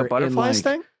this year, Like a in, butterflies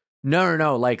like- thing?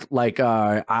 No. Like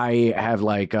I have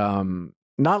like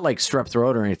not like strep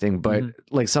throat or anything, but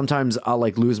like sometimes I'll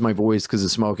like lose my voice because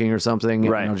of smoking or something,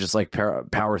 Right. and I'll just like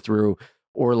power through.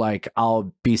 Or like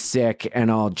I'll be sick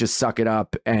and I'll just suck it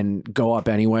up and go up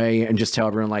anyway and just tell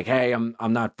everyone like, "Hey, I'm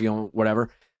not feeling whatever."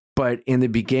 But in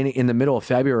the middle of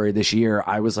February this year,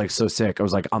 I was like so sick. I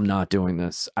was like, "I'm not doing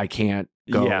this. I can't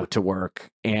go Yeah. to work."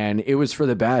 And it was for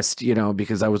the best,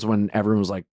 because that was when everyone was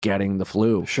like getting the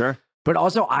flu. Sure. But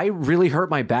also, I really hurt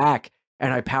my back,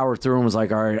 and I powered through and was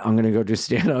like, "All right, I'm gonna go do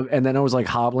stand up." And then I was like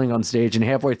hobbling on stage, and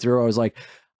halfway through, I was like,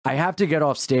 "I have to get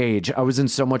off stage." I was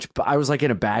like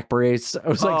in a back brace. I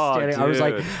was like Oh, standing. I was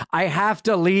like, dude. "I have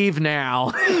to leave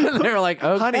now." And they're like,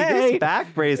 "Okay." Honey, this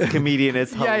back brace comedian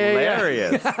is Yeah.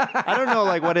 hilarious. I don't know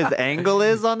like what his angle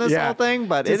is on this Yeah. whole thing,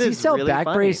 but Does it he is sell really back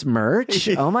funny. brace merch?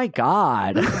 Oh my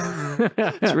god.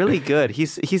 It's really good. He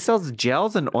sells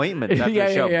gels and ointments after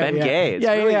the show. Ben Gay. It's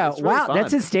really Wow, fun.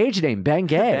 that's his stage name, Ben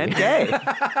Gay. Ben Gay.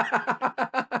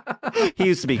 He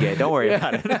used to be gay. Don't worry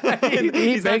about it.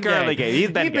 He's not currently gay.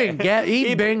 He's been gay.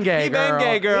 He's been gay, girl. He been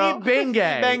gay, girl. He been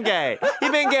gay. He been gay. He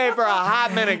been gay for a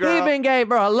hot minute, girl. He been gay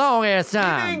for a long ass He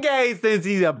time. been gay since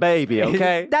he's a baby,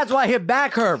 okay? That's why his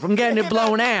back hurt from getting it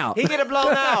blown out. He get it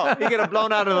blown out. He get it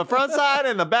blown out on the front side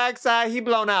and the back side. He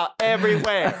blown out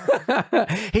everywhere.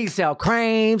 He sell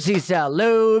creams, he sell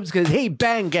lubes, because he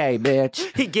been gay,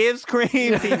 bitch. He gives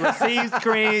creams. He receives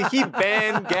creams. He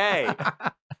been gay.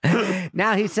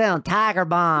 Now he's selling Tiger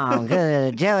Bomb.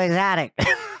 Joe Exotic.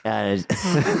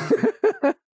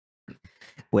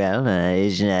 Well,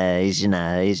 he's not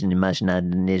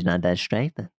that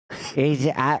straight. He's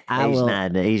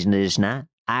just not.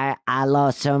 I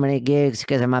lost so many gigs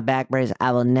because of my back brace.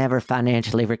 I will never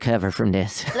financially recover from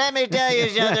this. Let me tell you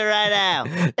something right now.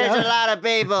 There's a lot of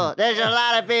people. There's a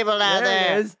lot of people out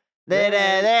there. They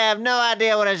have no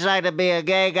idea what it's like to be a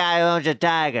gay guy who owns a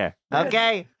tiger.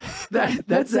 Okay?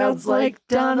 That sounds like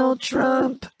Donald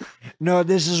Trump. No,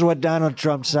 this is what Donald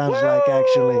Trump sounds like,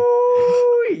 actually.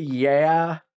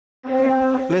 Yeah.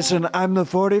 Listen, I'm the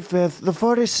 45th, the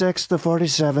 46th, the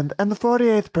 47th, and the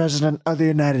 48th president of the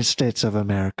United States of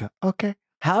America. Okay?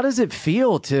 How does it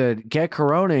feel to get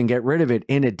corona and get rid of it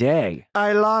in a day?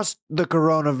 I lost the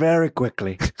corona very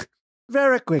quickly.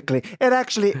 Very quickly.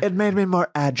 It made me more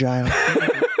agile.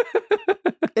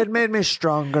 It made me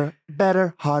stronger,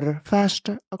 better, harder,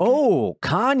 faster. Okay? Oh,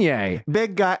 Kanye.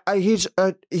 Big guy.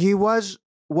 He was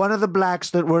one of the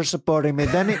blacks that were supporting me.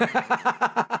 Then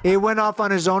he went off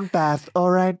on his own path, all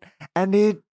right? And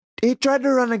he tried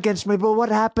to run against me, but what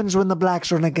happens when the blacks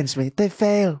run against me? They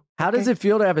fail. How does it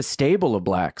feel to have a stable of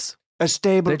blacks A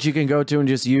stable. that you can go to and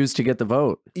just use to get the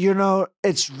vote? You know,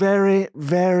 it's very,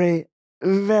 very,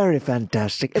 very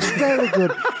fantastic. It's very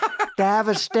good to have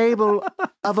a stable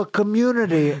of a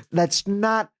community that's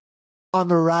not on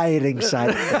the rioting side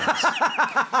of things.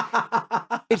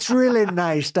 It's really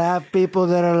nice to have people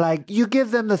that are like, you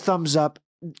give them the thumbs up.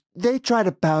 They try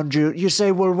to pound you. You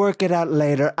say, we'll work it out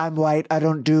later. I'm white. I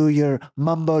don't do your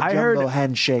mumbo-jumbo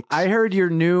handshakes. I heard your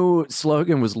new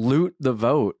slogan was loot the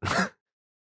vote.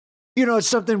 You know, it's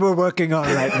something we're working on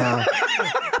right now.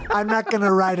 I'm not going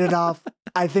to write it off.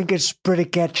 I think it's pretty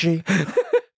catchy.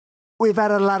 We've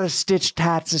had a lot of stitched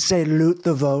hats that say loot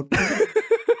the vote.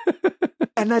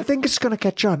 And I think it's going to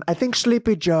catch on. I think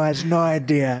Sleepy Joe has no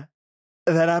idea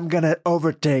that I'm going to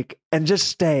overtake and just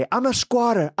stay. I'm a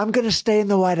squatter. I'm going to stay in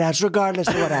the White House regardless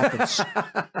of what happens.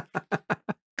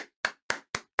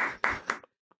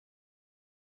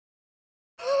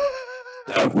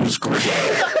 That was great.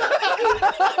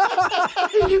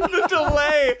 The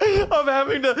delay of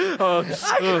having to. I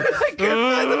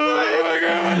couldn't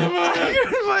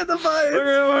find the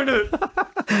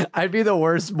button. I'd be the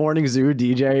worst morning zoo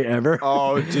DJ ever.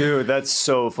 Oh, dude, that's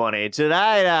so funny.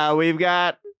 Tonight, we've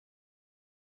got.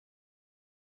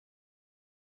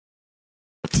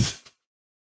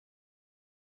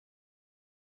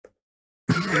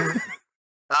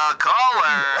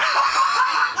 Caller.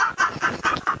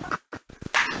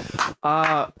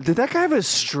 Did that guy have a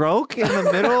stroke in the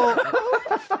middle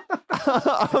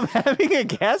of having a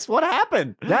guest? What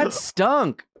happened? That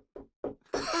stunk.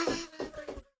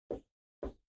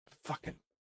 Fucking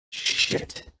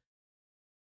shit.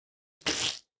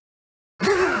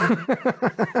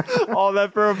 All that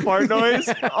for a fart noise?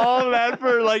 All that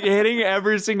for like hitting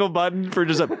every single button for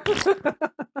just a.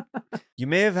 You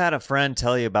may have had a friend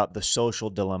tell you about The Social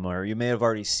Dilemma, or you may have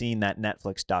already seen that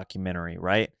Netflix documentary,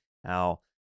 right? How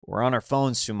we're on our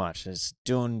phones too much. It's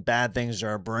doing bad things to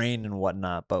our brain and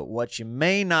whatnot. But what you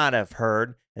may not have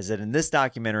heard is that in this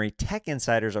documentary, tech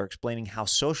insiders are explaining how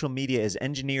social media is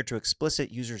engineered to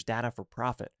explicit users' data for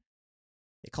profit.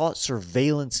 They call it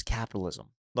surveillance capitalism.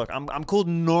 Look, I'm cool to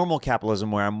normal capitalism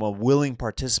where I'm a willing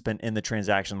participant in the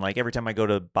transaction, like every time I go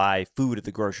to buy food at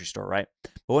the grocery store, right?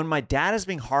 But when my data is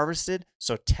being harvested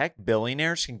so tech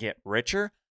billionaires can get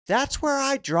richer, that's where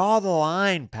I draw the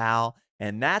line, pal.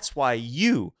 And that's why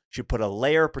you should put a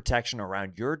layer of protection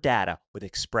around your data with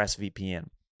ExpressVPN.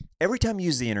 Every time you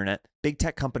use the internet, big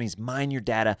tech companies mine your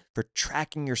data for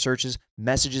tracking your searches,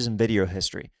 messages, and video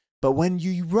history. But when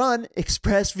you run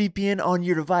ExpressVPN on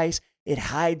your device, it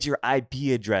hides your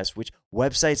IP address, which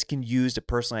websites can use to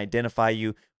personally identify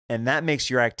you, and that makes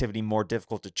your activity more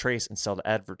difficult to trace and sell to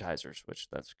advertisers, which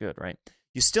that's good, right?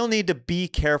 You still need to be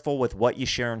careful with what you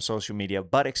share on social media,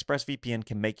 but ExpressVPN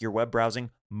can make your web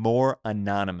browsing more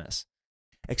anonymous.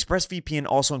 ExpressVPN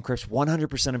also encrypts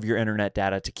 100% of your internet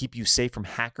data to keep you safe from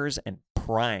hackers and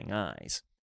prying eyes.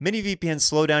 Many VPNs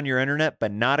slow down your internet,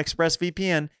 but not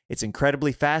ExpressVPN. It's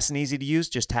incredibly fast and easy to use.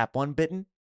 Just tap one button,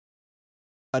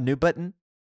 a new button,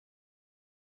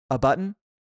 a button.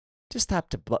 Just tap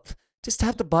Just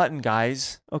tap the button,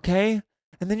 guys, okay?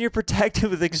 And then you're protected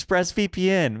with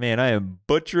ExpressVPN. Man, I am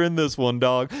butchering this one,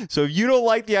 dog. So if you don't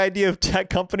like the idea of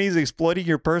tech companies exploiting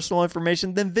your personal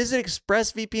information, then visit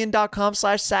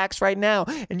expressvpn.com/sax right now,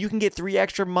 and you can get 3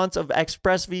 extra months of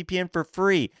ExpressVPN for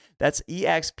free. That's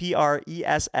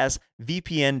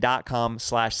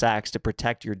expressvpn.com/sax to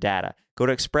protect your data. Go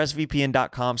to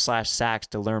expressvpn.com/sax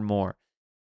to learn more.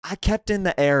 I kept in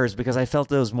the errors because I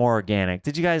felt it was more organic.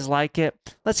 Did you guys like it?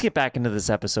 Let's get back into this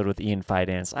episode with Ian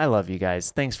Fidance. I love you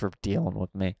guys. Thanks for dealing with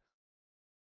me.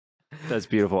 That's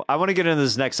beautiful. I want to get into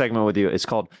this next segment with you. It's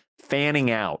called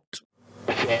Fanning Out.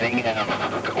 Fanning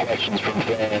out. Questions from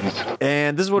fans.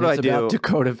 And this is what I do. It's about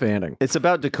Dakota Fanning. It's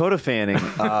about Dakota Fanning.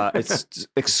 It's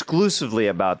exclusively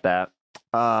about that.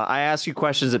 I ask you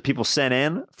questions that people sent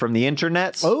in from the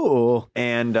internet. Oh,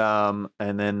 and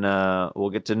then we'll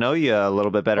get to know you a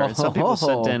little bit better. And some people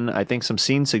sent in, I think, some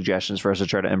scene suggestions for us to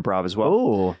try to improv as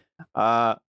well.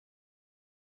 Oh,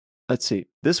 let's see.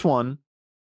 This one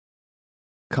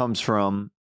comes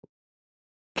from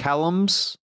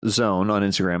Callum's Zone on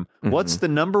Instagram. What's the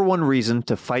number one reason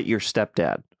to fight your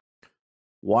stepdad?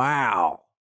 Wow.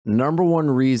 Number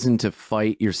one reason to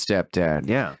fight your stepdad.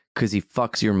 Yeah. Because he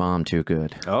fucks your mom too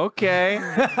good. Okay.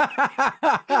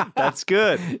 That's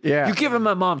good. Yeah. You're giving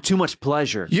my mom too much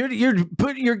pleasure. You're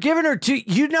giving her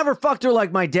you never fucked her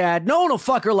like my dad. No one will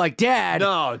fuck her like dad.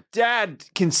 No, dad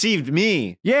conceived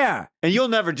me. Yeah. And you'll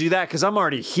never do that because I'm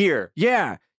already here.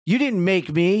 Yeah. You didn't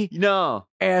make me. No.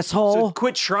 Asshole. So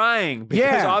quit trying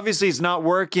because obviously it's not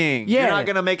working. Yeah. You're not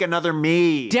going to make another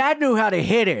me. Dad knew how to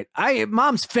hit it.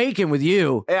 Mom's faking with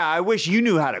you. Yeah, I wish you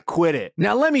knew how to quit it.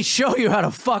 Now let me show you how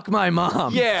to fuck my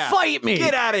mom. Yeah. Fight me.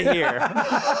 Get out of here.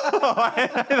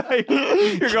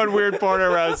 You're going weird porn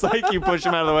around. It's like you push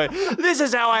him out of the way. This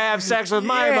is how I have sex with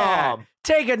my mom.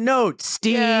 Take a note,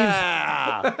 Steve.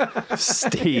 Yeah.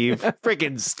 Steve.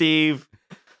 Freaking Steve.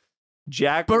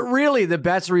 Jack. But really, the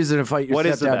best reason to fight your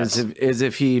stepdad is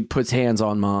if he puts hands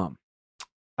on mom.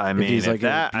 I mean, if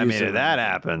that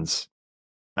happens,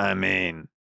 I mean,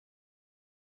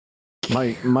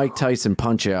 Mike Tyson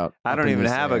punch out. I don't even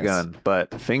have a gun,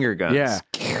 but finger guns. Yeah.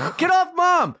 Get off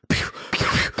mom.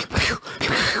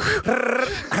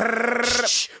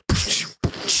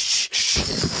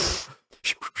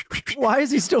 Why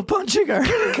is he still punching her?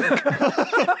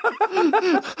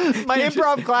 My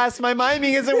improv class, my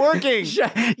miming isn't working.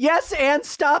 Yes, and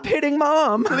stop hitting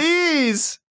mom.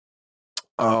 Please.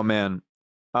 Oh, man.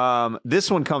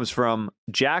 This one comes from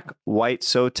Jack White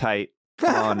So Tight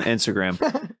on Instagram.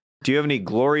 Do you have any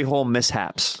glory hole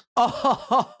mishaps?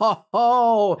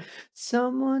 Oh,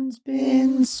 someone's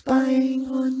been spying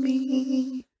on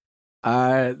me.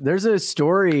 There's a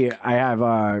story I have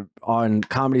on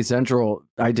Comedy Central.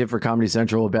 I did for Comedy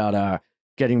Central about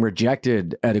getting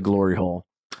rejected at a glory hole.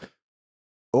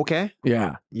 Okay.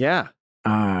 Yeah. Yeah.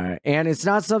 And it's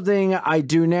not something I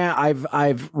do now.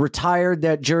 I've retired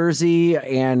that jersey,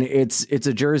 and it's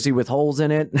a jersey with holes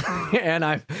in it, and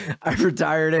I've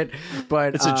retired it.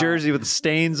 But it's a jersey with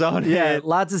stains on it. Yeah,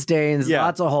 lots of stains,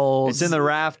 lots of holes. It's in the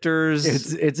rafters.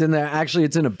 It's in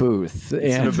a booth.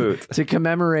 It's in a booth. To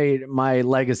commemorate my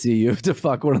legacy, you have to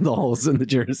fuck one of the holes in the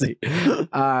jersey.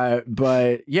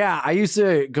 But yeah, I used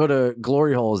to go to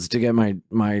glory holes to get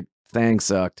my thang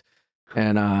sucked.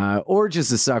 And or just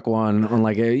to suck one on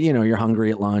like you're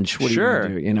hungry at lunch. What are you gonna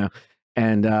do? You know?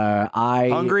 And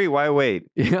hungry? Why wait?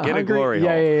 Get a glory hole.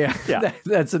 Yeah.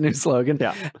 That's a new slogan.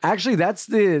 Yeah. Actually, that's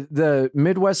the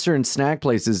Midwestern snack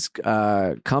places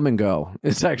Come and Go.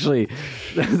 It's actually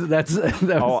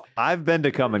I've been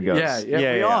to Come and Go. Yeah,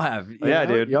 we all have.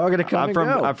 Dude. Y'all gonna come and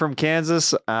go. I'm from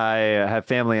Kansas. I have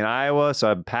family in Iowa,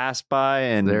 so I've passed by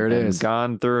and there it is.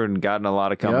 Gone through and gotten a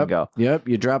lot of Come and Go. Yep.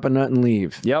 You drop a nut and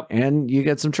leave. Yep. And you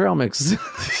get some trail mix in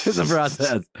the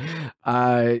process.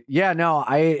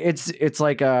 It's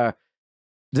like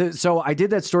so I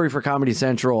did that story for Comedy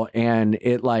Central, and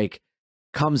it like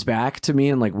comes back to me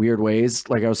in like weird ways.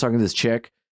 Like I was talking to this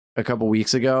chick a couple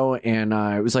weeks ago, and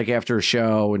it was like after a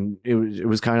show, and it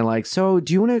was kind of like, so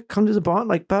do you want to come to the bar?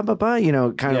 Like kind of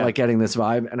like getting this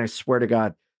vibe. And I swear to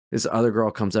God, this other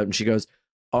girl comes up and she goes,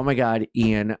 "Oh my God,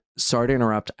 Ian, sorry to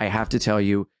interrupt. I have to tell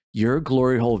you, your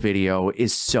glory hole video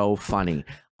is so funny.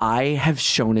 I have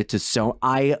shown it to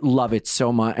I love it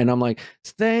so much." And I'm like,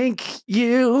 "Thank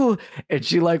you." And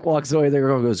she like walks away. The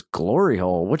girl goes, "Glory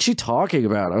hole? What's she talking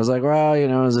about?" I was like, "Well, it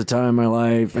was a time in my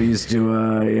life. I used to,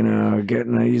 I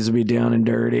used to be down and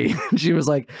dirty." And she was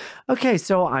like, "Okay,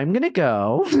 so I'm going to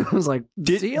go." I was like,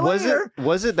 "See you later."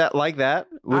 Was it that like that?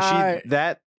 Was she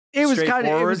that it was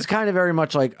straightforward? kind of very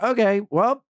much like, "Okay,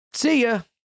 well, see ya."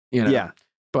 Yeah.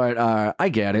 But I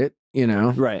get it,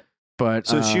 Right. But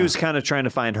So she was kind of trying to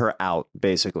find her out,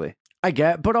 basically. I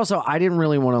get, but also I didn't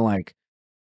really want to like,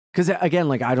 because again,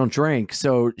 like I don't drink.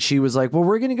 So she was like, well,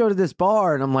 we're going to go to this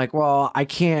bar. And I'm like, well,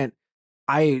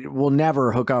 I will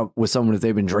never hook up with someone if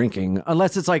they've been drinking,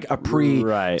 unless it's like a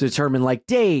predetermined like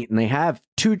date and they have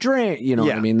 2 drinks. You know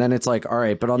what I mean? Then it's like, all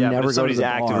right, but I'll never go to the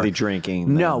bar. Actively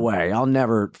drinking. No way. I'll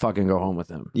never fucking go home with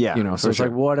them. Yeah. You know, so it's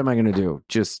like, what am I going to do?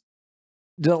 Just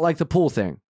like the pool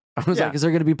thing. I was like, is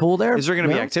there going to be pool there? Is there going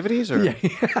to be activities? Or? Yeah.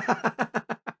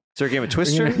 Is there a game of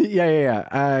Twister?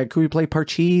 Yeah. Could we play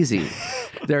Parcheesi?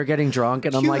 They're getting drunk,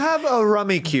 and I'm like, you have a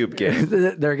rummy cube game.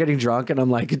 They're getting drunk, and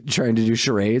I'm like trying to do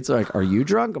charades. They're like, are you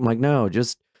drunk? I'm like, no,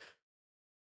 just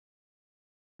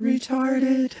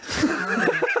retarded.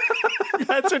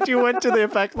 That's what you went to the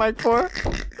effect mic for?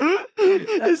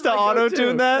 Is to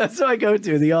auto-tune that? That's what I go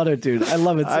to, the auto-tune. I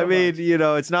love it so much. You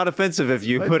know, it's not offensive if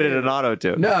you put it in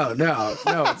auto-tune. No,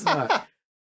 it's not.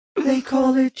 They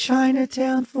call it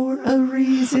Chinatown for a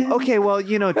reason. Okay, well,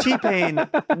 you know, T-Pain,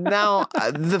 now,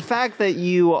 the fact that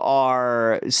you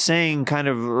are saying kind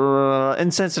of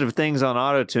insensitive things on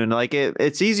autotune, like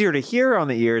it's easier to hear on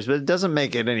the ears, but it doesn't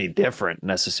make it any different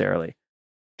necessarily.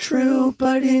 True,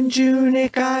 but in June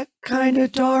it got kind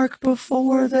of dark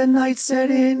before the night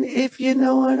set in, if you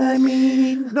know what I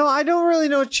mean. No, I don't really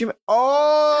know what you mean.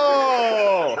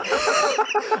 Oh!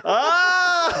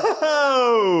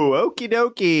 Oh! Okie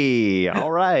dokie.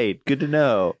 All right. Good to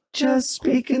know. Just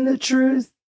speaking the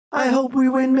truth. I hope we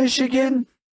win Michigan.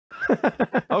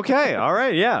 Okay. All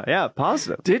right. Yeah.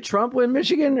 Positive. Did Trump win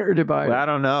Michigan or did Biden? Well, I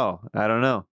don't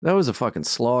know. That was a fucking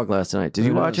slog last night. Did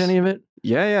you watch any of it?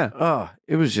 Yeah. Oh,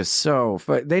 it was just so...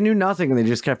 They knew nothing and they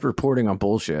just kept reporting on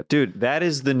bullshit. Dude, that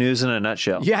is the news in a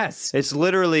nutshell. Yes. It's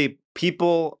literally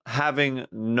people having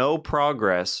no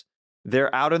progress.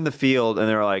 They're out in the field and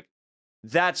they're like,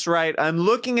 that's right. I'm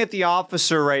looking at the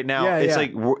officer right now. It's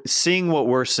like we're seeing what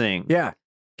we're seeing. Yeah.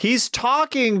 He's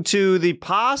talking to the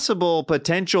possible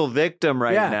potential victim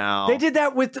right now. They did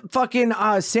that with fucking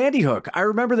Sandy Hook. I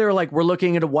remember they were like, we're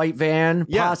looking at a white van.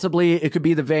 Possibly it could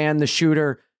be the van, the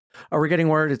shooter. We're getting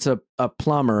word it's a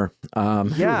plumber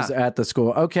who's at the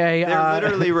school. Okay. They're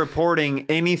literally reporting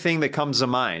anything that comes to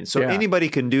mind. So anybody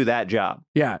can do that job.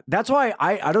 Yeah. That's why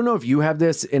I don't know if you have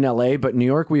this in LA, but New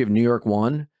York, we have New York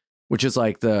One, which is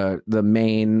like the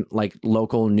main like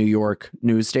local New York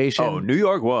news station. Oh, New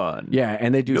York One. Yeah,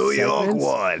 and they do New York segments.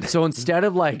 One. So instead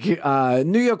of like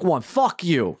New York One, fuck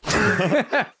you.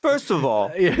 First of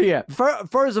all.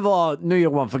 First of all, New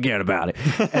York One, forget about it.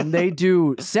 And they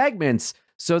do segments,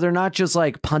 so they're not just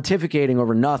like pontificating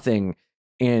over nothing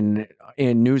in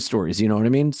news stories, you know what I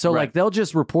mean? So like they'll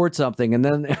just report something, and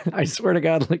then I swear to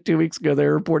God, like 2 weeks ago, they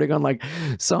were reporting on like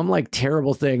some like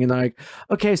terrible thing, and they're like,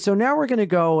 okay, so now we're gonna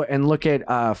go and look at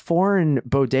foreign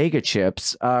bodega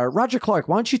chips. Roger Clark,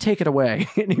 why don't you take it away?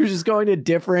 And he was just going to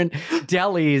different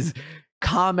delis,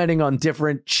 commenting on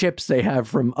different chips they have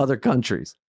from other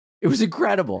countries. It was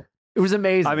incredible. It was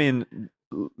amazing. I mean,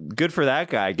 good for that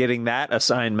guy getting that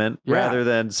assignment rather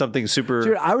than something super.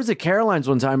 Dude, I was at Caroline's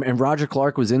one time and Roger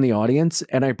Clark was in the audience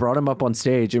and I brought him up on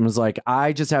stage and was like,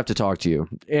 I just have to talk to you.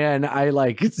 And I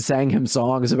like sang him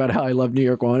songs about how I love New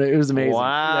York One. It was amazing.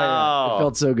 Wow. It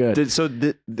felt so good.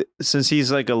 Since he's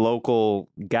like a local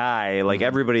guy, like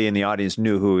everybody in the audience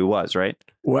knew who he was, right?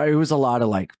 Well, it was a lot of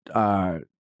like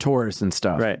tourists and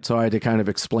stuff. Right. So I had to kind of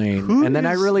explain. And then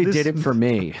I really did it for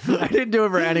me. I didn't do it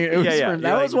for any. It was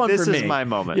that was one for me. This is my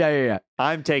moment. Yeah.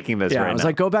 I'm taking this right now. I was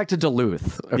like, go back to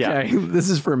Duluth. Okay.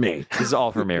 This is for me. This is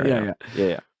all for me right now.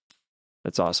 Yeah.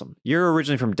 That's awesome. You're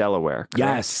originally from Delaware. Correct?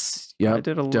 Yes. Yep. I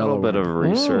did a little bit of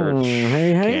research.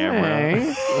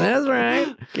 Hey. That's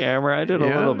right. Camera. I did a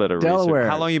little bit of Delaware.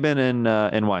 research. How long you been in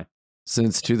NY?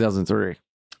 Since 2003.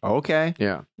 Okay.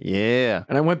 Yeah.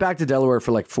 And I went back to Delaware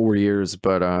for like 4 years,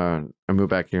 but I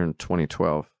moved back here in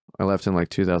 2012. I left in like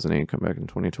 2008 and come back in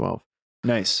 2012.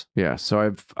 Nice. Yeah.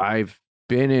 So I've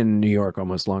been in New York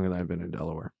almost longer than I've been in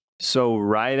Delaware. So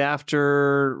right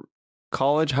after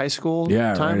college, high school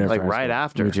time? Right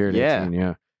after. Moved here at 18,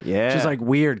 yeah. Which is like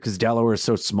weird because Delaware is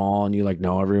so small and you like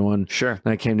know everyone. Sure.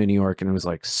 And I came to New York and it was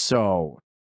like so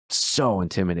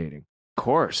intimidating. Of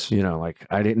course. You know, like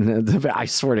I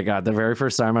swear to God, the very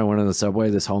first time I went on the subway,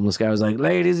 this homeless guy was like,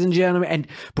 ladies and gentlemen. And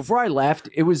before I left,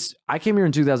 I came here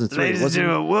in 2003. Ladies and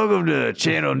gentlemen, welcome to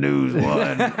Channel News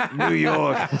 1, New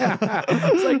York.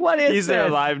 It's like, what is He's their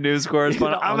live news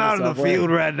correspondent. I'm out in the field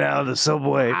right now, the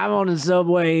subway. I'm on the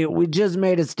subway. We just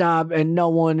made a stop and no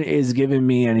one is giving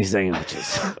me any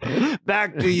sandwiches.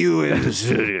 Back to you in the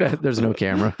studio. There's no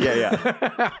camera.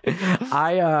 Yeah.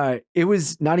 It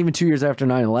was not even 2 years after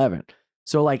 9/11.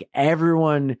 So like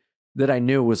everyone that I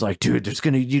knew was like, dude,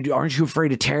 aren't you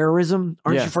afraid of terrorism?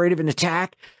 Aren't you afraid of an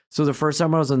attack? So the first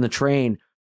time I was on the train,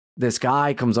 this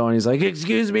guy comes on. He's like,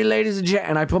 excuse me, ladies and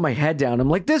gentlemen. And I put my head down. I'm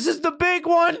like, this is the big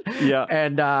one. Yeah.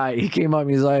 And he came up and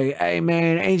he's like, hey,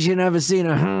 man, ain't you never seen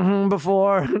a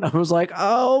before? And I was like,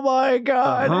 oh, my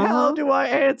God. How do I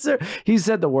answer? He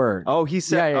said the word. Oh, he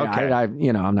said, okay.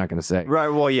 I'm not going to say. Right.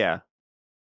 Well, yeah.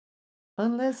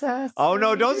 Unless I Oh,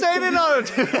 no, don't say it in other.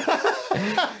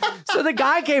 So the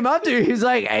guy came up to me. He's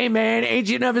like, hey, man, ain't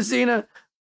you never seen a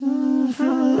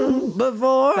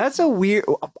before? That's a weird...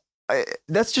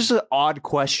 That's just an odd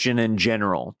question in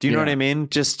general. Do you know what I mean?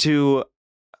 Just to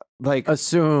like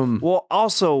assume. Well,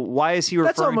 also, why is he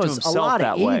referring to almost himself a lot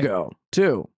that of way? ego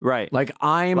too. Right. Like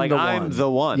I'm the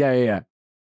one. Yeah.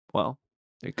 Well,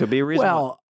 it could be a reason.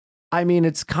 Well, I mean,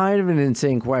 it's kind of an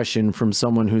insane question from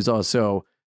someone who's also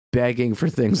begging for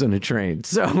things on a train.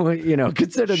 So,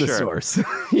 consider the source.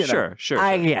 Sure.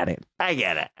 I get it.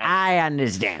 I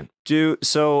understand.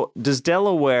 Does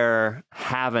Delaware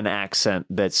have an accent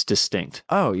that's distinct?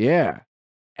 Oh, yeah.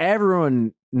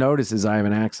 Everyone notices I have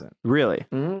an accent. Really?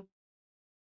 Mm-hmm.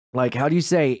 Like, how do you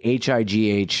say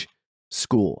HIGH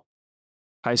school?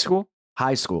 High school?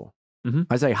 High school. Mm-hmm.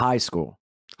 I say high school.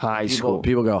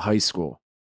 People go high school.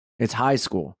 It's high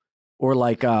school. Or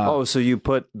like so you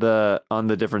put on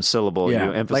the different syllable. Yeah.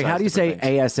 You emphasize like how do you say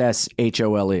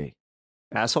ASSHOLE?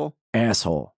 Asshole?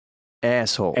 Asshole.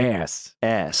 Asshole. Ass.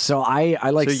 Ass. So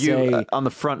I like so say you on the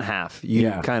front half,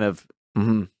 you kind of put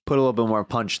a little bit more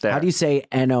punch there. How do you say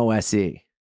NOSE?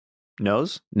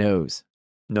 Nose? Nose.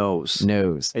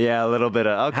 Nose. Yeah, a little bit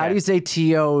of okay. How do you say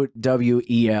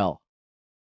TOWEL?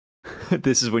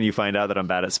 This is when you find out that I'm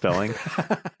bad at spelling.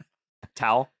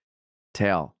 Towel?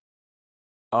 Tail.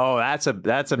 Oh, that's a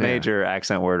major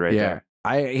accent word right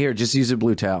there. Just use a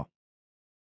blue towel.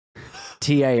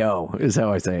 TAO is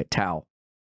how I say it. Towel.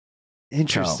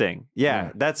 Interesting. Towel.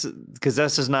 Yeah, that's because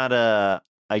this is not a.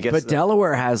 I guess. But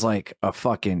Delaware has like a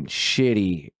fucking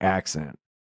shitty accent.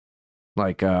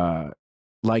 Like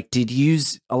did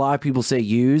use a lot of people say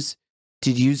use?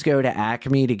 Did yous go to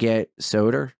Acme to get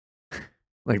soda?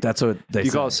 Like that's what they say.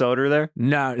 You call it soda there?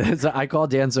 No, I call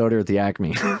Dan Soder at the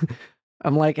Acme.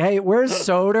 I'm like, hey, where's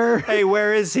Soder? Hey,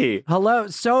 where is he? Hello,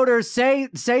 Soder. Say,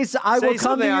 I will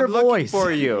come to your voice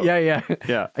for you. Yeah.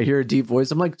 I hear a deep voice.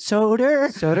 I'm like, Soder.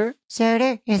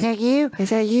 Is that you?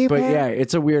 But yeah,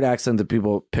 it's a weird accent that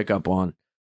people pick up on.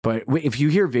 But if you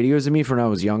hear videos of me from when I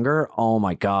was younger, oh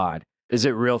my God, is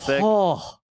it real thick?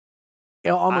 Oh,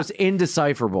 almost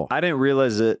indecipherable. I didn't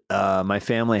realize that my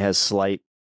family has slight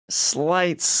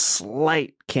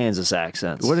Kansas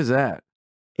accents. What is that?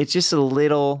 It's just a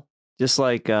little. Just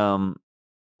like,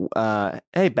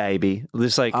 hey, baby.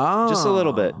 Just like, just a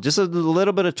little bit. Just a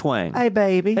little bit of twang. Hey,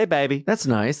 baby. Hey, baby. That's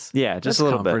nice. Yeah, just That's a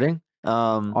little comforting. bit.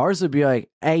 Ours would be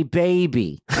like, hey,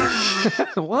 baby.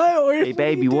 What? Hey,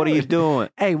 baby, what are you doing?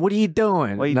 Hey, what are you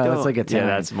doing? What are you doing? That's like Italian.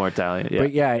 Yeah, that's more Italian. Yeah.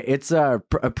 But yeah, it's a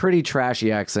pretty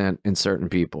trashy accent in certain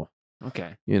people.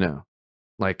 Okay.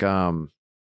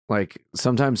 Like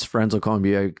sometimes friends will call and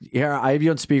be like, yeah, I have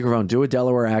you on speakerphone, do a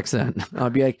Delaware accent. I'll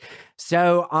be like,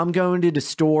 so I'm going to the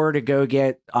store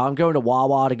I'm going to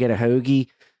Wawa to get a hoagie.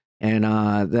 And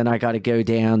then I got to go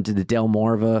down to the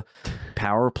Delmarva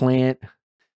power plant.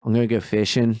 I'm going to go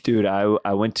fishing. Dude,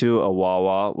 I went to a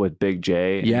Wawa with Big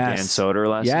J and Dan Soder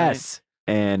last night.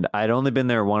 And I'd only been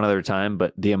there one other time,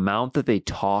 but the amount that they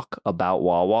talk about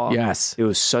Wawa, it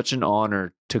was such an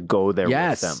honor to go there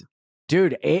with them.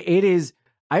 Dude, it is.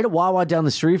 I had a Wawa down the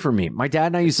street from me. My dad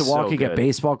and I used to walk and get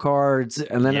baseball cards.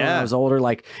 And then when I was older,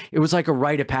 like it was like a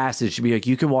rite of passage to be like,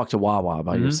 you can walk to Wawa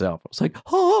by yourself. I was like,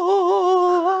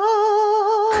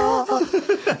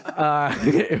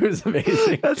 it was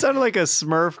amazing. That sounded like a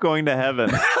Smurf going to heaven.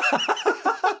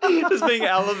 Just being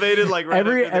elevated like right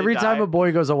every time a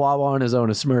boy goes to Wawa on his own,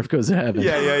 a Smurf goes to heaven.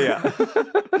 Yeah.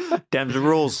 Damn the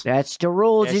rules. That's the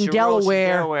rules in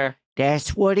Delaware.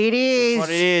 That's what it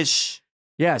is.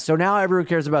 Yeah, so now everyone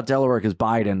cares about Delaware because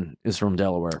Biden is from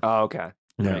Delaware. Oh, okay.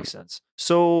 That makes sense.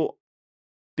 So,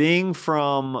 being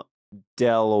from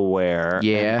Delaware,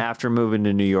 and after moving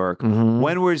to New York,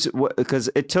 when was,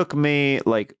 because it took me,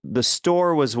 like, the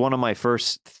store was one of my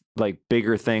first, like,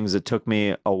 bigger things that took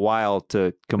me a while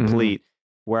to complete,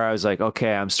 where I was like,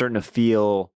 okay, I'm starting to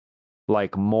feel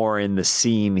like more in the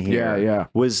scene here. Yeah.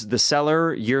 Was the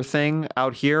Cellar your thing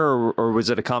out here, or was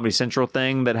it a Comedy Central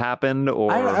thing that happened?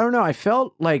 Or I don't know. I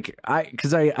felt like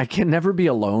because I can never be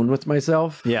alone with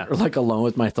myself. Yeah. Or like alone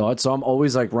with my thoughts. So I'm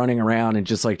always like running around and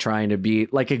just like trying to be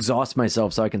like exhaust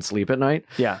myself so I can sleep at night.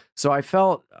 Yeah. So I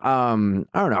felt I don't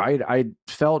know. I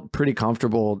felt pretty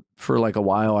comfortable for like a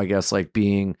while, I guess, like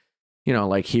being you know,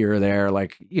 like here or there,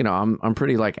 like, you know, I'm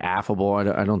pretty like affable.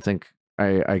 I don't think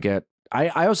I get,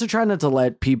 I also try not to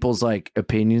let people's like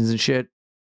opinions and shit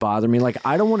bother me. Like,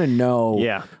 I don't want to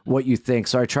know what you think.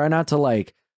 So I try not to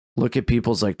like look at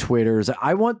people's like Twitters.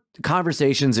 I want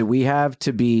conversations that we have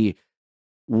to be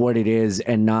what it is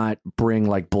and not bring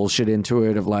like bullshit into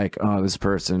it of like, oh, this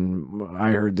person,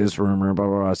 I heard this rumor, blah,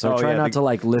 blah, blah. So I try not to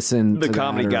like listen the to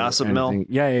comedy gossip mill.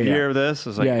 Yeah. You hear this?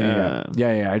 It's like,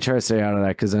 yeah. I try to stay out of that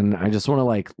because then I just want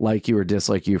to like you or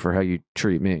dislike you for how you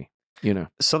treat me. You know,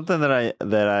 something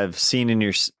that I've seen in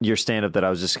your stand up that I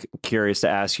was just curious to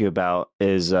ask you about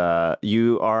is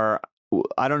you are,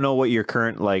 I don't know what your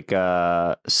current like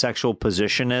sexual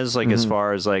position is, like as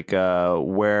far as like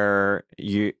where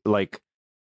you like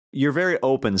you're very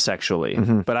open sexually,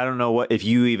 but I don't know what if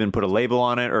you even put a label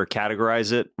on it or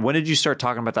categorize it. When did you start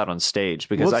talking about that on stage?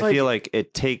 Because I feel like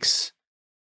it takes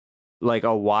like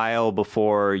a while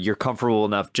before you're comfortable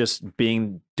enough just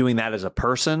doing that as a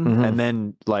person. And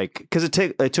then like, because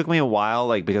it took me a while,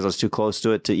 like because I was too close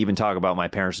to it to even talk about my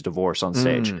parents' divorce on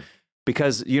stage.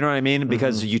 Because you know what I mean?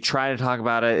 Because you try to talk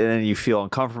about it and then you feel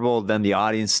uncomfortable. Then the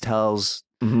audience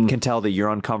can tell that you're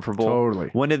uncomfortable. Totally.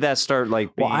 When did that start? Like,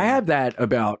 well, I had that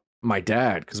about my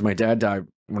dad because my dad died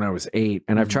when I was 8,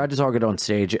 and I've tried to talk it on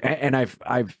stage, and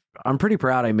I'm pretty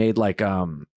proud. I made like I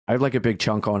have like a big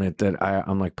chunk on it that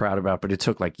I'm like proud about, but it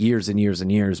took like years and years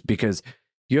and years because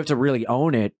you have to really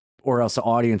own it, or else the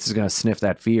audience is going to sniff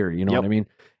that fear. You know what I mean?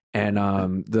 And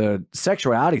the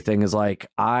sexuality thing is like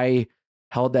I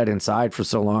held that inside for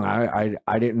so long.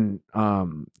 I didn't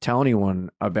tell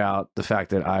anyone about the fact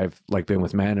that I've like been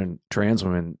with men and trans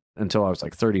women until I was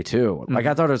like 32. Like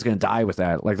I thought I was going to die with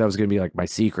that. Like that was going to be like my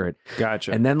secret.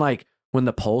 Gotcha. And then like when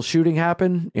the Pulse shooting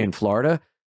happened in Florida,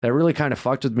 that really kind of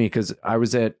fucked with me because I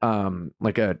was at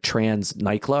like a trans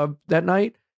nightclub that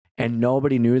night and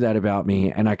nobody knew that about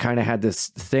me. And I kind of had this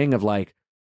thing of like,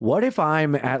 what if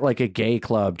I'm at like a gay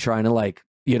club trying to like,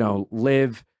 you know,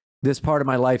 live this part of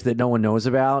my life that no one knows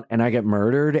about and I get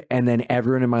murdered and then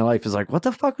everyone in my life is like, what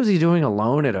the fuck was he doing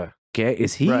alone at a gay?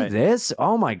 Is he this?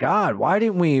 Oh my God. Why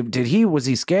didn't was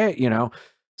he scared? You know?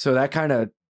 So that kind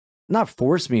of not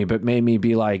forced me, but made me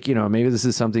be like, you know, maybe this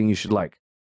is something you should like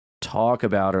talk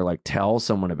about or like tell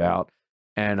someone about.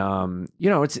 And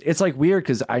you know, it's like weird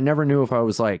because I never knew if I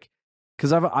was like,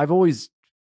 because I've always,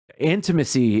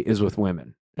 intimacy is with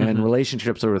women and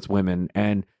relationships are with women,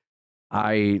 and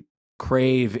I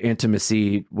crave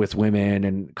intimacy with women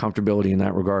and comfortability in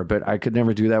that regard, but I could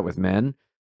never do that with men.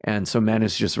 And so men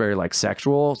is just very like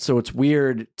sexual. So it's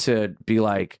weird to be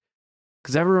like,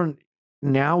 because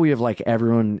now we have like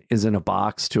everyone is in a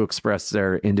box to express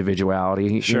their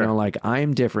individuality. Sure. You know, like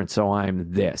I'm different, so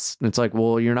I'm this. And it's like,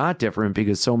 well, you're not different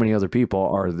because so many other people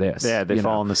are this. Yeah, they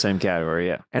fall in the same category.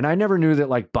 Yeah. And I never knew that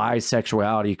like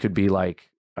bisexuality could be like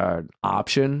an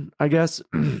option, I guess.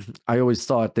 I always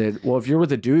thought that, well, if you're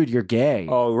with a dude, you're gay.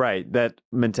 Oh, right. That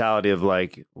mentality of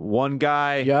like one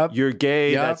guy, you're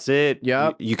gay, that's it.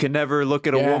 You can never look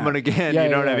at a woman again. You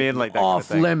know what I mean? Like that off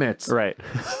kind of limits. Right.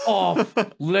 Off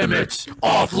limits.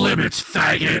 Off limits,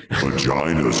 faggot.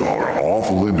 Vaginas are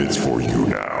off limits for you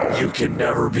now. You can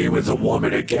never be with a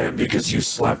woman again because you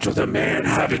slept with a man.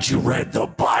 Haven't you read the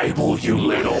Bible, you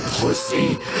little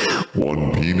pussy?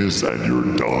 One penis and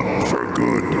you're done for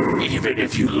good. Even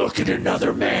if you look at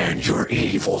another man, you're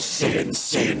evil. Sin,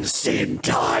 sin, sin,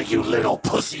 die, you little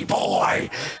pussy boy.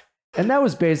 And that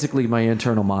was basically my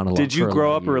internal monologue. Did you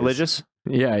grow up religious?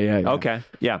 Yeah. Okay.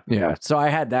 Yeah. So I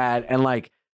had that, and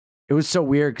like it was so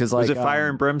weird because like was it fire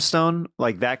and brimstone,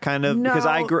 like that kind of? No. Because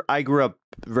I grew up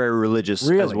very religious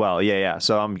as well. Yeah.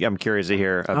 So I'm curious to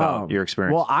hear about your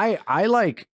experience. Well, I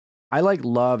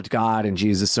loved God and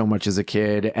Jesus so much as a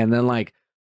kid, and then like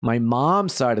my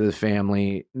mom's side of the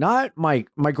family, not my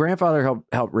grandfather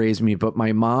helped raise me, but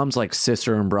my mom's like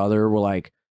sister and brother were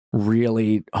like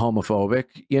really homophobic,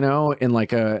 you know, in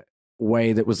like a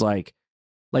way that was like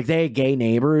they had gay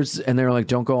neighbors and they were like,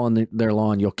 don't go on their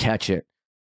lawn, you'll catch it.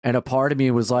 And a part of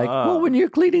me was like, well, when you're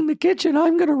cleaning the kitchen,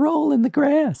 I'm going to roll in the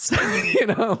grass, you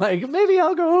know, like maybe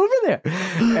I'll go over there.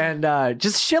 And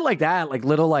just shit like that, like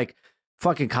little like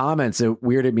fucking comments that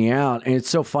weirded me out. And it's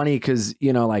so funny because,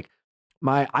 you know, like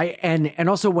and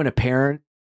also when a parent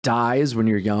dies when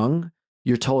you're young,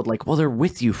 you're told like, well, they're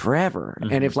with you forever.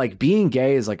 And if like being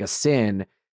gay is like a sin,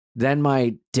 then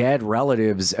my dead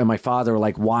relatives and my father are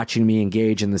like watching me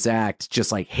engage in this act,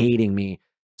 just like hating me.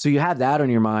 So you have that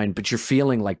on your mind, but you're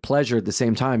feeling like pleasure at the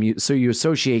same time. So you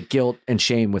associate guilt and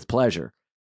shame with pleasure.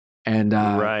 And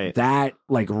that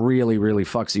like really, really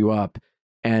fucks you up.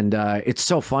 And it's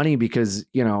so funny because,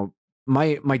 you know,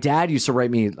 my dad used to write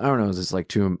me, I don't know, is this like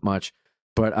too much?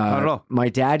 But Not at all. my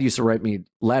dad used to write me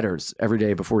letters every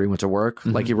day before he went to work.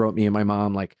 Like he wrote me and my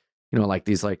mom, like, you know, like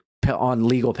these like on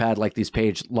legal pad, like these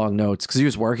page long notes because he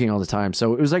was working all the time.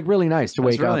 So it was like really nice to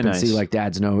That's wake up really and nice. see like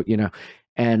dad's note, you know.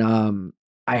 And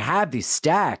I had these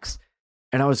stacks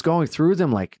and I was going through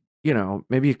them like, you know,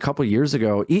 maybe a couple years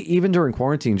ago, even during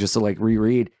quarantine, just to like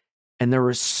reread. And there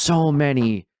were so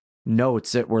many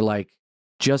notes that were like,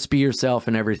 just be yourself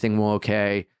and everything will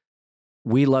okay.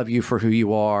 We love you for who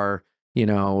you are. You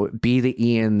know, be the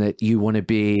Ian that you want to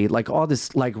be. Like all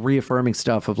this like reaffirming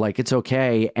stuff of like, it's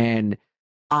okay. And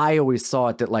I always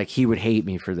thought that like he would hate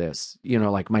me for this, you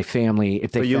know, like my family,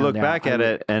 if they But you found look out, back I at would-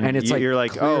 it and it's like you're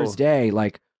like, clear oh, as day,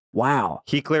 like, wow.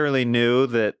 he clearly knew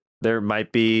that there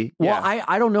might be. Well, yeah.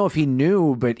 I don't know if he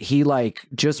knew, but he like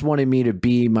just wanted me to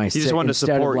be myself. He just wanted to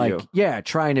instead support of like, you. yeah,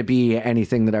 trying to be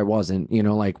anything that I wasn't, you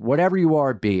know, like whatever you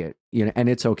are, be it, you know, and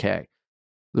it's okay.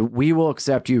 We will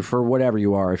accept you for whatever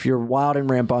you are. If you're wild and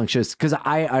rambunctious, because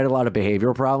I had a lot of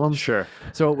behavioral problems. Sure.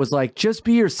 So it was like, just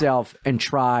be yourself and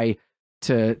try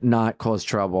to not cause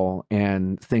trouble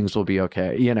and things will be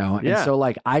okay, you know? Yeah. And so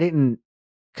like, I didn't,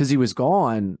 because he was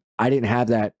gone, I didn't have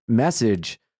that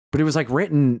message, but it was like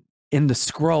written in the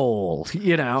scroll,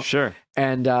 you know? Sure.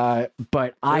 And,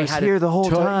 but I was had here the whole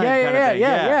time Yeah, kind of thing.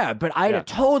 yeah. But I had Yeah. a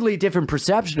totally different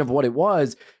perception of what it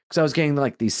was because I was getting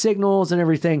like these signals and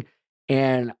everything.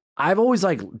 And I've always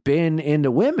like been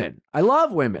into women. I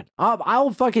love women.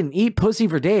 I'll fucking eat pussy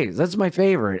for days. That's my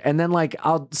favorite. And then like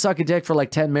I'll suck a dick for like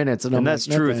 10 minutes. And I'm that's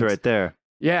like, no truth thanks. right there.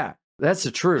 Yeah, that's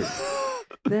the truth.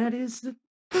 That is the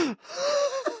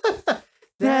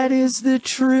That is the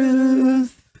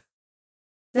truth.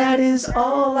 That is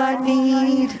all I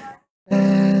need.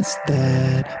 That's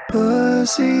that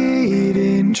pussy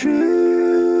eating truth.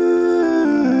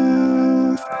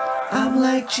 I'm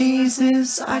like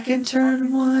Jesus, I can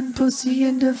turn one pussy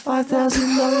into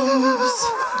 5,000 loaves.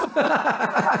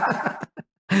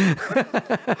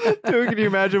 Dude, can you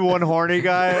imagine one horny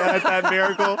guy at that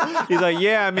miracle? He's like,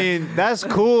 yeah, I mean, that's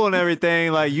cool and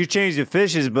everything. Like, you change the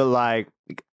fishes, but like,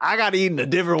 I got eaten a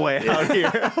different way out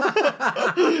here.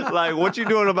 Like, what you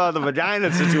doing about the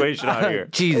vagina situation out here?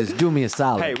 Jesus, do me a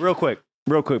solid. Hey, real quick,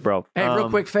 bro. Hey, real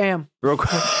quick, fam. Real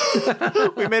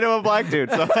quick. We made him a black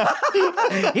dude. So.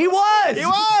 He was. He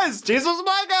was. Jesus was a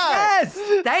black guy. Yes.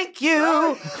 Thank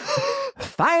you.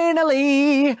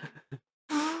 Finally.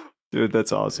 Dude,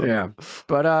 that's awesome. Yeah.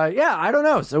 But yeah, I don't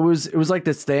know. So it was like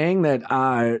this thing that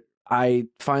I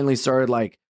finally started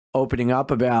like opening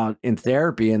up about in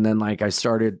therapy, and then like I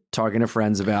started talking to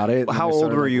friends about it. and How I old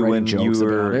started, were like, you writing when you jokes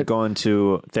about were it. going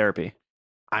to therapy?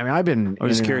 I mean, I've been. I'm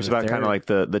just curious about kind of like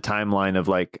the timeline of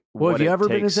like. Well, what have you it ever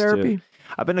been to takes therapy?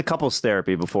 I've been to couples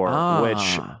therapy before,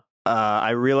 which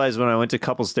I realized when I went to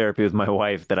couples therapy with my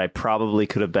wife that I probably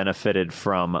could have benefited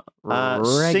from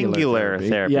Regular singular therapy.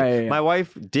 therapy. Yeah. My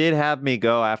wife did have me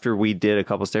go after we did a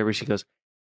couples therapy. She goes,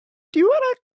 "Do you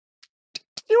want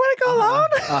to go alone?"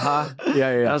 Yeah.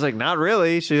 And I was like, "Not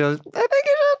really." She goes, "I think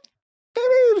you should."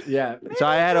 Maybe. Yeah. So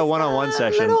I had a one-on-one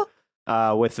session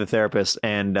with the therapist,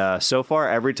 and so far,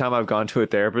 every time I've gone to a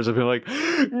therapist, I've been like,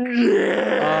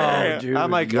 "Yeah!" Oh, dude,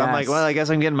 I'm like, yes. well, I guess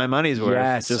I'm getting my money's worth.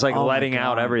 Yes. Just like Oh, my letting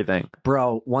out God. everything.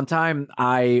 Bro, one time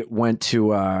I went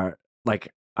to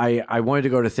like I wanted to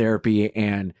go to therapy,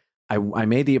 and I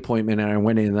made the appointment, and I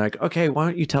went in like, okay, why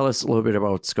don't you tell us a little bit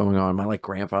about what's going on? My like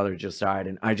grandfather just died,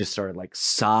 and I just started like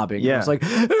sobbing. I Yeah. was like,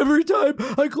 every time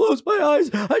I close my eyes,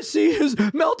 I see his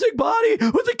melting body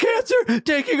with the cancer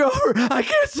taking over. I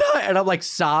can't stop. And I'm like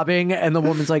sobbing, and the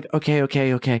woman's like,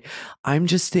 okay. I'm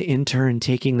just the intern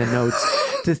taking the notes.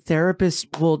 The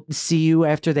therapist will see you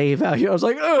after they evaluate. I was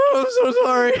like, oh, I'm so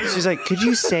sorry. She's like, could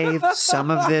you save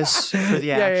some of this for the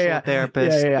Yeah, actual yeah.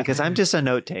 therapist? Yeah. Because I'm just a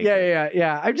note taker.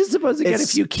 Yeah. I'm just supposed to get a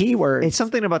It's- few keywords. It's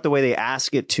something about the way they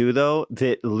ask it too, though,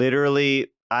 that literally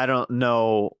I don't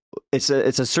know. It's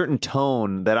a certain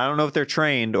tone that I don't know if they're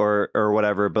trained or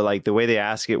whatever, but like the way they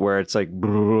ask it, where it's like,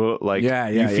 like Yeah,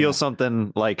 you feel yeah.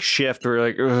 something like shift, or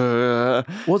like, ugh.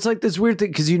 Well, it's like this weird thing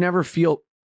because you never feel.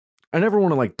 I never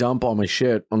want to like dump all my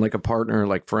shit on like a partner or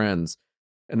like friends.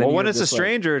 And then Well, you when have it's a this, like-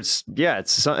 stranger,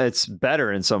 it's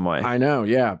better in some way. I know,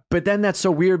 yeah. But then that's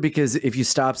so weird because if you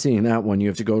stop seeing that one, you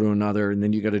have to go to another, and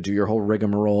then you got to do your whole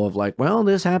rigmarole of like, well,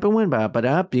 this happened when ba ba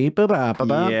da beep ba ba ba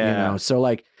ba. Yeah. You know, so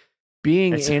like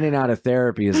being It's- in and out of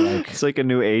therapy is like. It's like a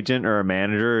new agent or a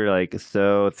manager. Like,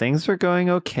 so things were going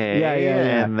okay.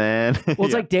 Yeah. And then, Well,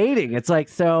 it's like dating. It's like,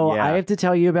 so Yeah. I have to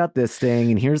tell you about this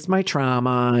thing, and here's my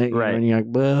trauma. You know, Right. and you're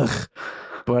like, ugh.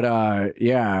 But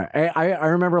yeah, I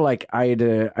remember like I had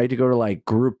to go to like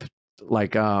group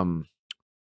like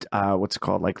what's it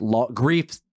called, like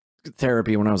grief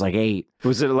therapy when I was like 8.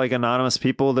 Was it like anonymous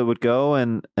people that would go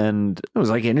and It was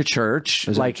like in a church,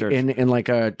 Was it like a church? in like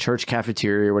a church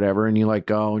cafeteria or whatever, and you like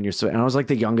go and and I was like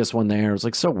the youngest one there. It was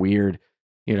like so weird,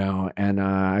 you know, and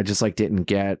I just like didn't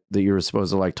get that you were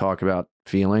supposed to like talk about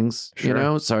feelings, you Sure.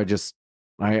 know. So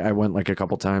I went like a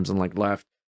couple times and like left.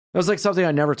 It was like something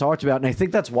I never talked about, and I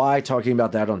think that's why talking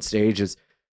about that on stage is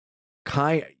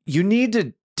you need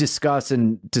to discuss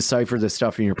and decipher this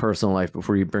stuff in your personal life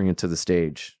before you bring it to the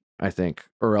stage, I think,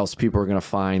 or else people are going to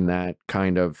find that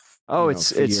kind of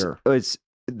fear. it's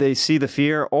they see the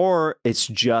fear, or it's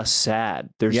just sad.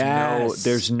 There's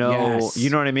Yes. no Yes. you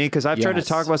know what I mean? Because I've tried to Yes.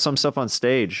 talk about some stuff on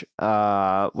stage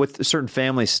with certain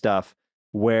family stuff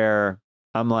where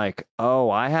I'm like, oh,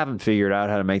 I haven't figured out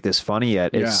how to make this funny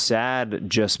yet. Yeah. It's sad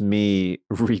just me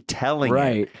retelling it.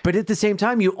 Right. But at the same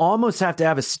time, you almost have to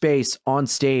have a space on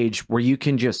stage where you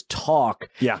can just talk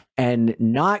Yeah. and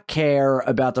not care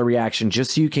about the reaction,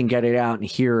 just so you can get it out and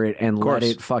hear it and let course.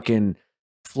 it fucking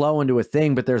flow into a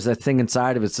thing. But there's that thing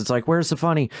inside of it. So it's like, where's the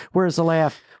funny? Where's the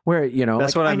laugh? Where, you know,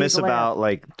 That's like, what I need miss to laugh. about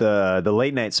like the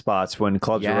late night spots when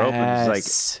clubs are open. It's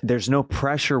Yes. like there's no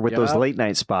pressure with those Yup. late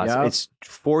night spots. Yup. It's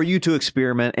for you to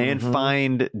experiment and Mhm.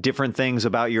 find different things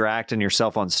about your act and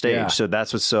yourself on stage. Yeah. So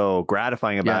that's what's so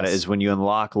gratifying about it Yes. is when you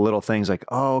unlock little things like,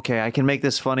 oh, okay, I can make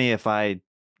this funny if I,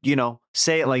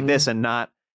 say it like this and not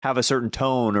have a certain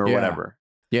tone or Mm-hmm. Yeah. whatever.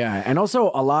 Yeah. And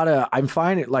also I'm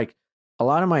finding like a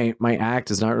lot of my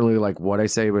act is not really like what I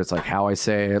say, but it's like how I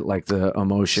say it, like the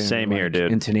emotion. Same like, here,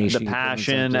 dude. Intonation. The you put in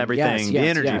passion, something. everything, Yes, the yes,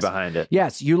 energy yes. behind it.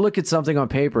 Yes, you look at something on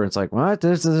paper, it's like, what?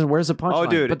 This is where's the punchline? Oh,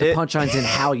 dude, But the it- punchline's in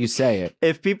how you say it.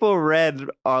 If people read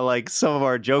like some of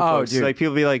our joke Oh, books, dude. like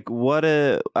people be like, "What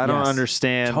I don't Yes.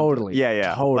 understand." Totally.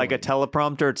 Yeah. Totally. Like a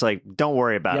teleprompter. It's like, don't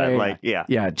worry about Yeah, it. yeah, Like, yeah.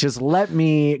 Yeah, just let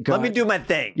me go. Let me do my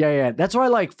thing. Yeah. That's why,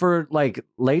 like, for like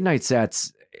late night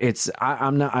sets,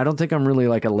 I don't think I'm really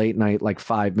like a late night, like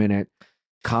 5-minute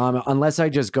comment, unless I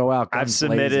just go out. I've guns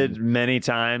submitted blazing. many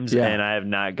times Yeah. and I have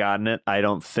not gotten it. I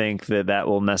don't think that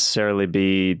will necessarily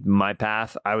be my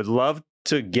path. I would love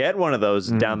to get one of those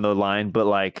Mhm. down the line, but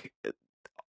like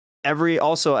every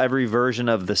version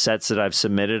of the sets that I've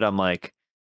submitted, I'm like,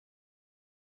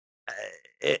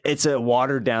 it's a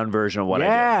watered down version of what I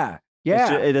do.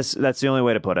 Yeah. That's the only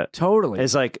way to put it. Totally.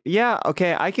 It's like, yeah,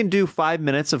 okay, I can do 5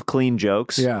 minutes of clean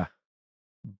jokes, Yeah.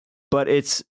 but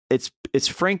it's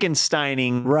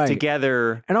Frankensteining Right.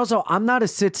 together. And also, I'm not a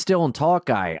sit still and talk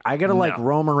guy. I gotta like No.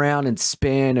 roam around and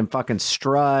spin and fucking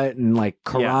strut and like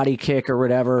karate kick or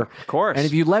whatever. Of course. And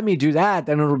if you let me do that,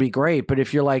 then it'll be great. But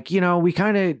if you're like, we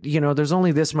kind of, there's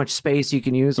only this much space you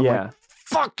can use. I'm Yeah. like,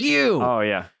 fuck you. Oh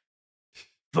yeah.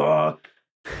 Fuck.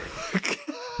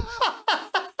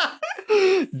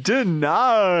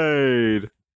 Denied.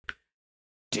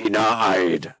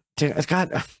 Denied. Dude, it's got.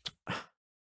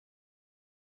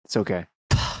 It's okay.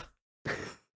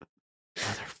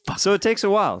 So it takes a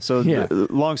while. So Yeah. the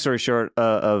long story short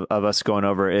of us going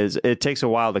over is it takes a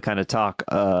while to kind of talk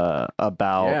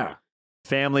about Yeah.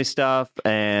 family stuff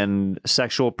and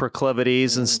sexual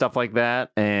proclivities and stuff like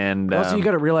that. And Also, you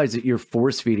got to realize that you're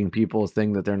force feeding people a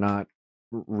thing that they're not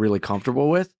really comfortable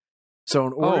with. So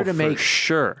in order to make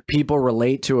sure people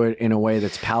relate to it in a way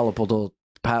that's palatable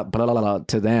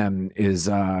to them is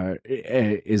a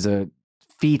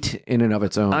feat in and of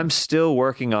its own.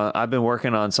 I've been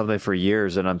working on something for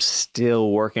years and I'm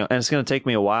still working on, and it's going to take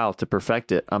me a while to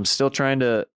perfect it. I'm still trying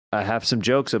to, I have some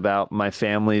jokes about my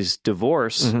family's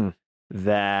divorce Mhm.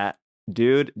 that,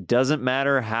 dude, doesn't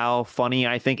matter how funny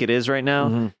I think it is right now.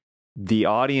 Mhm. The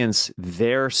audience,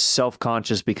 they're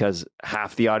self-conscious because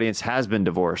half the audience has been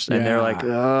divorced and they're Yeah.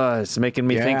 like, it's making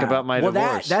me think Yeah. about my well,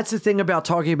 divorce. that's the thing about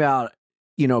talking about,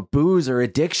 booze or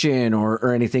addiction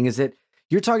or anything is that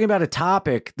you're talking about a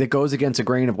topic that goes against the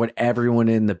grain of what everyone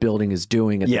in the building is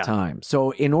doing at Yeah. the time.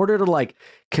 So in order to like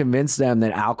convince them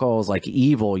that alcohol is like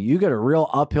evil, you get a real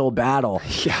uphill battle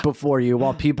before you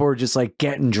while people are just like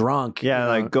getting drunk. yeah,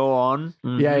 like go on.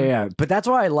 Yeah, Mhm. yeah. But that's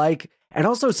why I like, and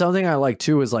also something I like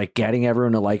too is like getting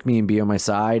everyone to like me and be on my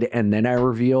side. And then I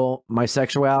reveal my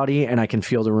sexuality and I can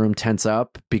feel the room tense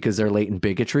up because their latent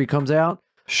bigotry comes out,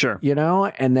 Sure.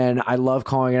 and then I love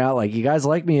calling it out. Like, you guys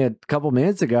liked me a couple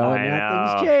minutes ago and I now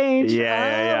know. things change.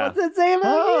 Yeah. What's it say about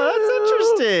Oh,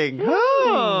 you? that's interesting.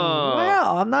 Oh.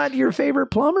 Well, I'm not your favorite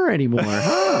plumber anymore,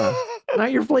 huh?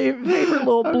 Not your favorite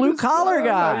little blue collar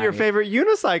guy. Not your favorite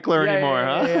unicycler Yeah, anymore,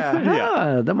 yeah, huh? yeah, yeah.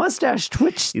 Huh, the mustache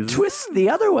twists the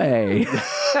other way.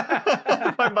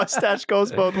 My mustache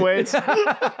goes both ways.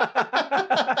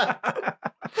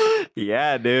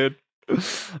 Yeah, dude.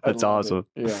 That's awesome.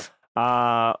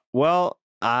 Yeah. Well,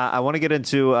 I want to get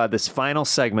into this final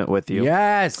segment with you.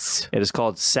 Yes. It is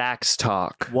called Sax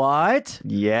Talk. What?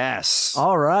 Yes.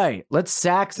 All right. Let's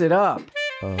sax it up.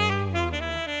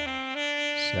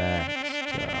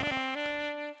 Sax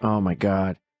talk. Oh my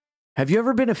God. Have you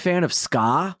ever been a fan of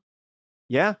ska?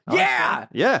 Yeah. Yeah.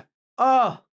 Yeah.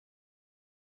 Oh.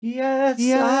 Yes.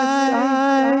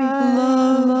 I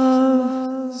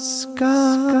love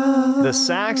ska. The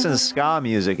sax and ska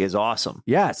music is awesome.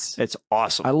 Yes. It's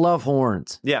awesome. I love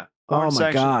horns. Yeah. Oh Horn my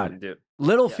section, God. dude.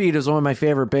 Little Feat is one of my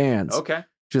favorite bands. Okay.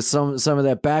 Just some of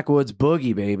that backwoods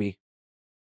boogie, baby.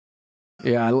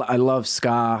 Yeah, I love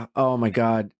ska. Oh my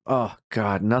God. Oh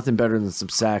God. Nothing better than some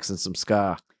sax and some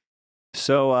ska.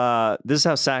 So this is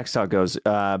how Sax Talk goes.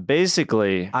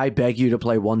 Basically, I beg you to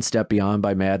play One Step Beyond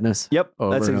by Madness. yep,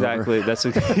 Over that's and exactly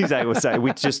what's that.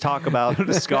 We just talk about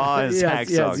ska and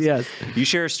Sax Talk. Yes. You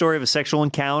share a story of a sexual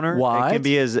encounter. What? It can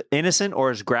be as innocent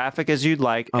or as graphic as you'd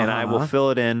like, and I will Uh-huh. fill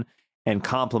it in and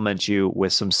compliment you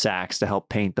with some sax to help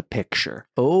paint the picture.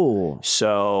 Oh.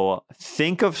 So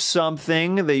think of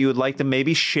something that you would like to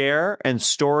maybe share in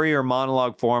story or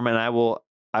monologue form, and I will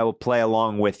play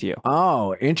along with you.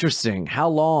 Oh, interesting. How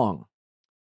long?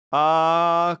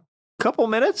 Couple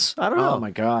minutes. I don't know. Oh my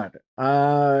God.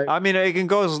 I mean, it can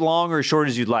go as long or as short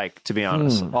as you'd like, to be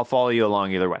honest. I'll follow you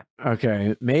along either way.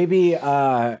 Okay. Maybe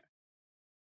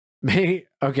maybe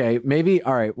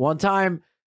all right. One time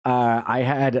I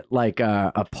had like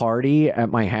a party at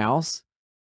my house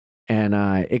and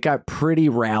it got pretty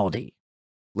rowdy,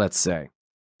 let's say.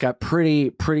 Got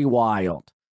pretty wild.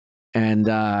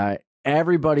 And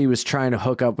everybody was trying to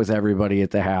hook up with everybody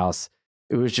at the house.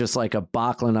 It was just like a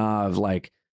bacchanal of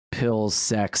like pills,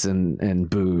 sex, and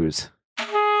booze.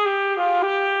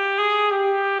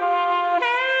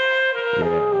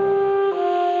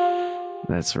 Yeah.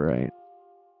 That's right.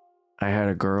 I had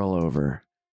a girl over.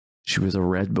 She was a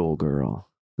Red Bull girl.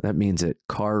 That means at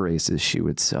car races she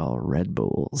would sell Red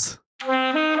Bulls.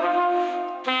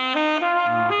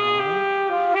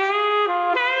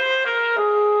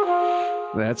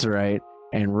 That's right.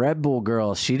 And Red Bull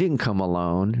girl, she didn't come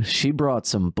alone. She brought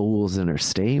some bulls in her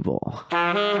stable.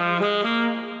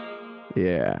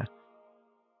 Yeah.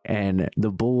 And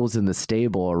the bulls in the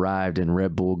stable arrived in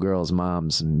Red Bull girl's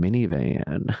mom's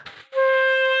minivan.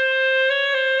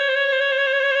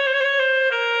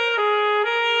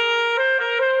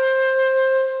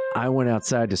 I went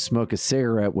outside to smoke a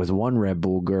cigarette with one Red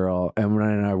Bull girl, and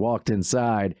when I walked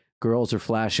inside, girls were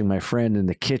flashing my friend in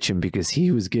the kitchen because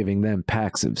he was giving them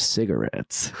packs of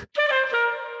cigarettes.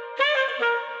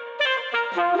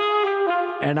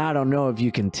 And I don't know if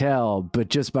you can tell, but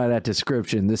just by that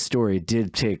description, this story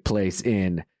did take place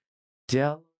in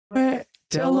Delaware.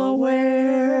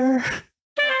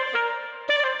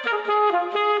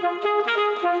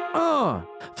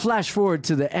 Flash forward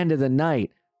to the end of the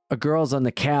night. A girl's on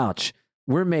the couch.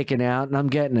 We're making out, and I'm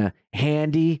getting a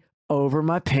handy over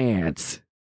my pants.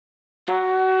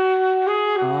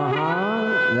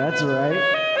 That's right.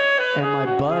 And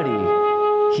my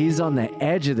buddy, he's on the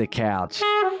edge of the couch.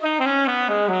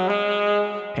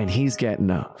 And he's getting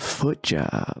a foot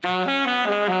job.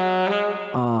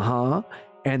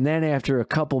 And then after a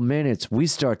couple minutes, we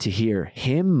start to hear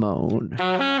him moan.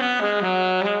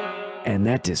 And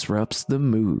that disrupts the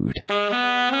mood.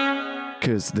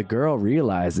 Because the girl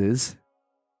realizes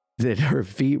that her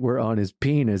feet were on his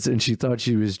penis and she thought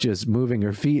she was just moving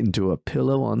her feet into a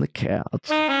pillow on the couch.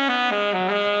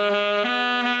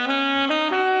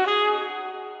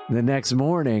 The next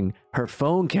morning, her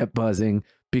phone kept buzzing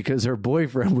because her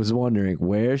boyfriend was wondering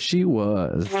where she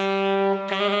was.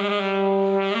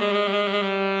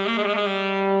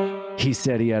 He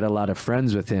said he had a lot of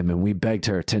friends with him, and we begged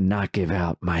her to not give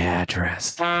out my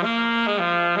address.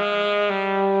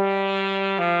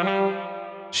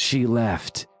 She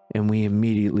left, and we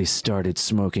immediately started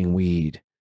smoking weed.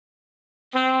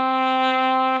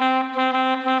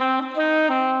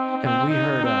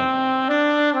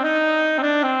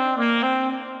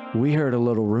 And we heard a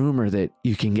little rumor that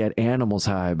you can get animals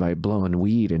high by blowing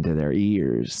weed into their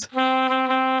ears.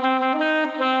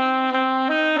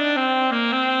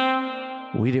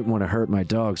 We didn't want to hurt my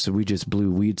dog, so we just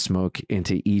blew weed smoke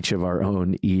into each of our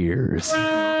own ears.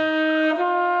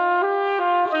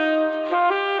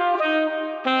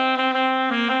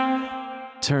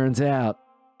 Turns out,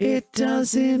 it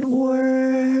doesn't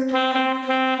work.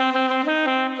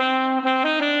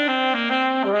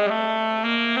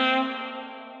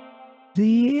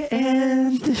 The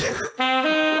end.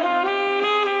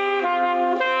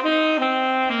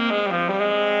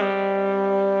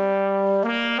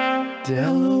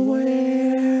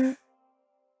 Delaware.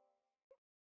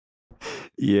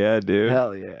 Yeah, dude.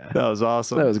 Hell yeah. That was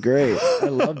awesome. That was great. I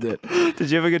loved it.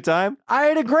 Did you have a good time? I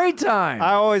had a great time.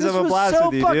 I always This have a blast was so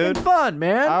with you, fucking dude. fun,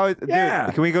 man. Dude,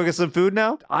 can we go get some food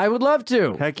now? I would love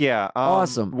to. Heck yeah.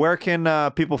 Awesome. Where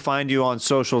can people find you on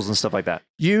socials and stuff like that?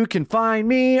 You can find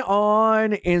me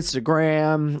on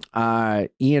Instagram,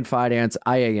 Ian Fidance,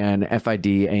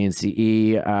 IANFIDANCE,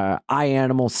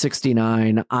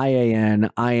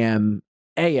 iAnimal69,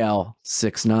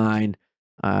 IANIMAL69.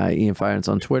 Ian Fidance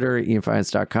on Twitter,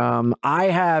 ianfidance.com. I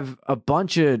have a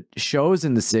bunch of shows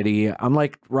in the city. I'm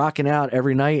like rocking out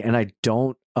every night and I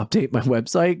don't update my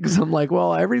website because I'm like,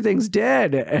 well, everything's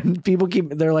dead. And people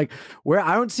they're like, where?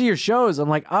 I don't see your shows. I'm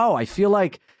like, oh, I feel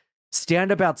like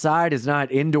stand up outside is not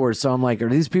indoors. So I'm like, are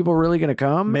these people really going to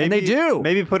come? And they do.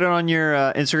 Maybe put it on your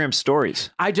Instagram stories.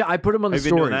 I put them on the Have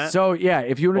you been doing stories. that? So yeah,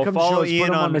 if you want to come to follow shows, Ian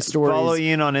put them on my stories. Follow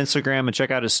Ian on Instagram and check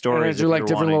out his And stories. I do like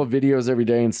different little videos every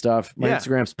day and stuff. My Yeah.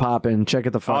 Instagram's popping. Check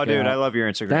it the fuck out. Oh, dude, I love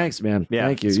your Instagram. Thanks, man. Yeah,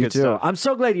 Thank you. it's You good too. stuff. I'm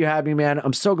so glad you had me, man.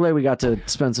 I'm so glad we got to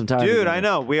spend some time Dude, together. I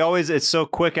know. It's so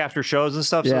quick after shows and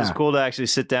stuff, so Yeah. it's cool to actually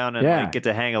sit down and Yeah. like, get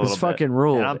to hang a This little bit. fucking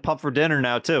ruled. And I'm pumped for dinner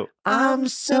now, too. I'm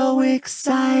so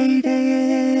excited.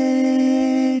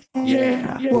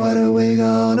 Yeah. What are we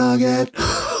gonna get?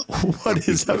 What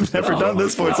is? I've never done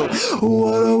this voice.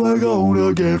 What are we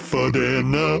gonna get for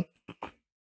dinner?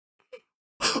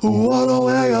 What are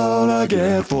we gonna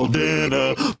get for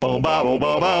dinner? Boom, boom,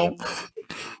 boom, boom.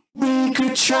 We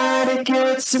could try to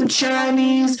get some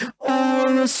Chinese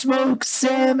or a smoked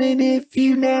salmon if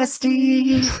you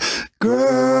nasty.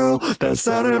 Girl, that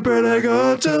sounded pretty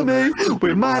good to me.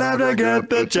 We might have to get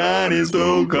the Chinese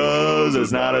food, cause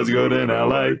it's not as good in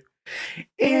LA.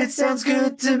 It sounds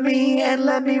good to me, and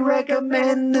let me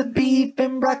recommend the beef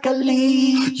and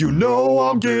broccoli. You know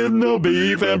I'm getting the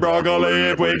beef and broccoli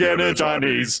if we get it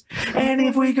Chinese. And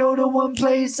if we go to one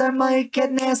place, I might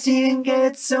get nasty and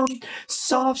get some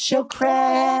soft shell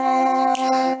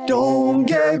crab. Don't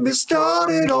get me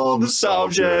started on the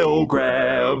soft shell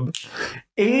crab.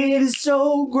 It is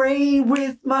so great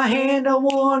with my hand, I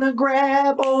wanna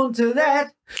grab onto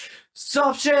that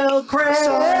soft shell crab.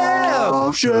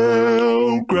 Soft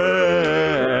shell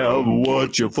crab.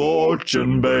 What's your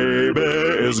fortune, baby?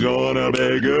 It's gonna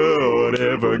be good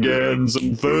if we're getting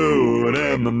some food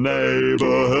in the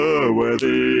neighborhood with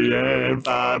Ian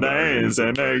Fidance.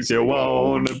 It makes you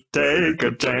want to take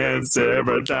a chance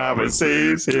every time he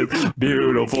sees his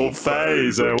beautiful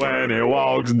face. And when he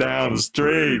walks down the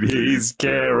street, he's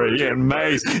carrying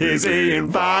mace. He's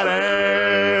Ian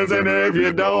Fidance. And if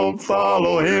you don't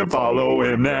follow him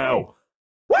now.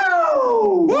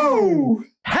 Whoa! Woo!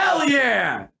 Hell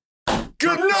yeah!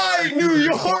 Good night, New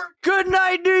York! Good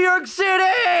night, New York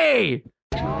City!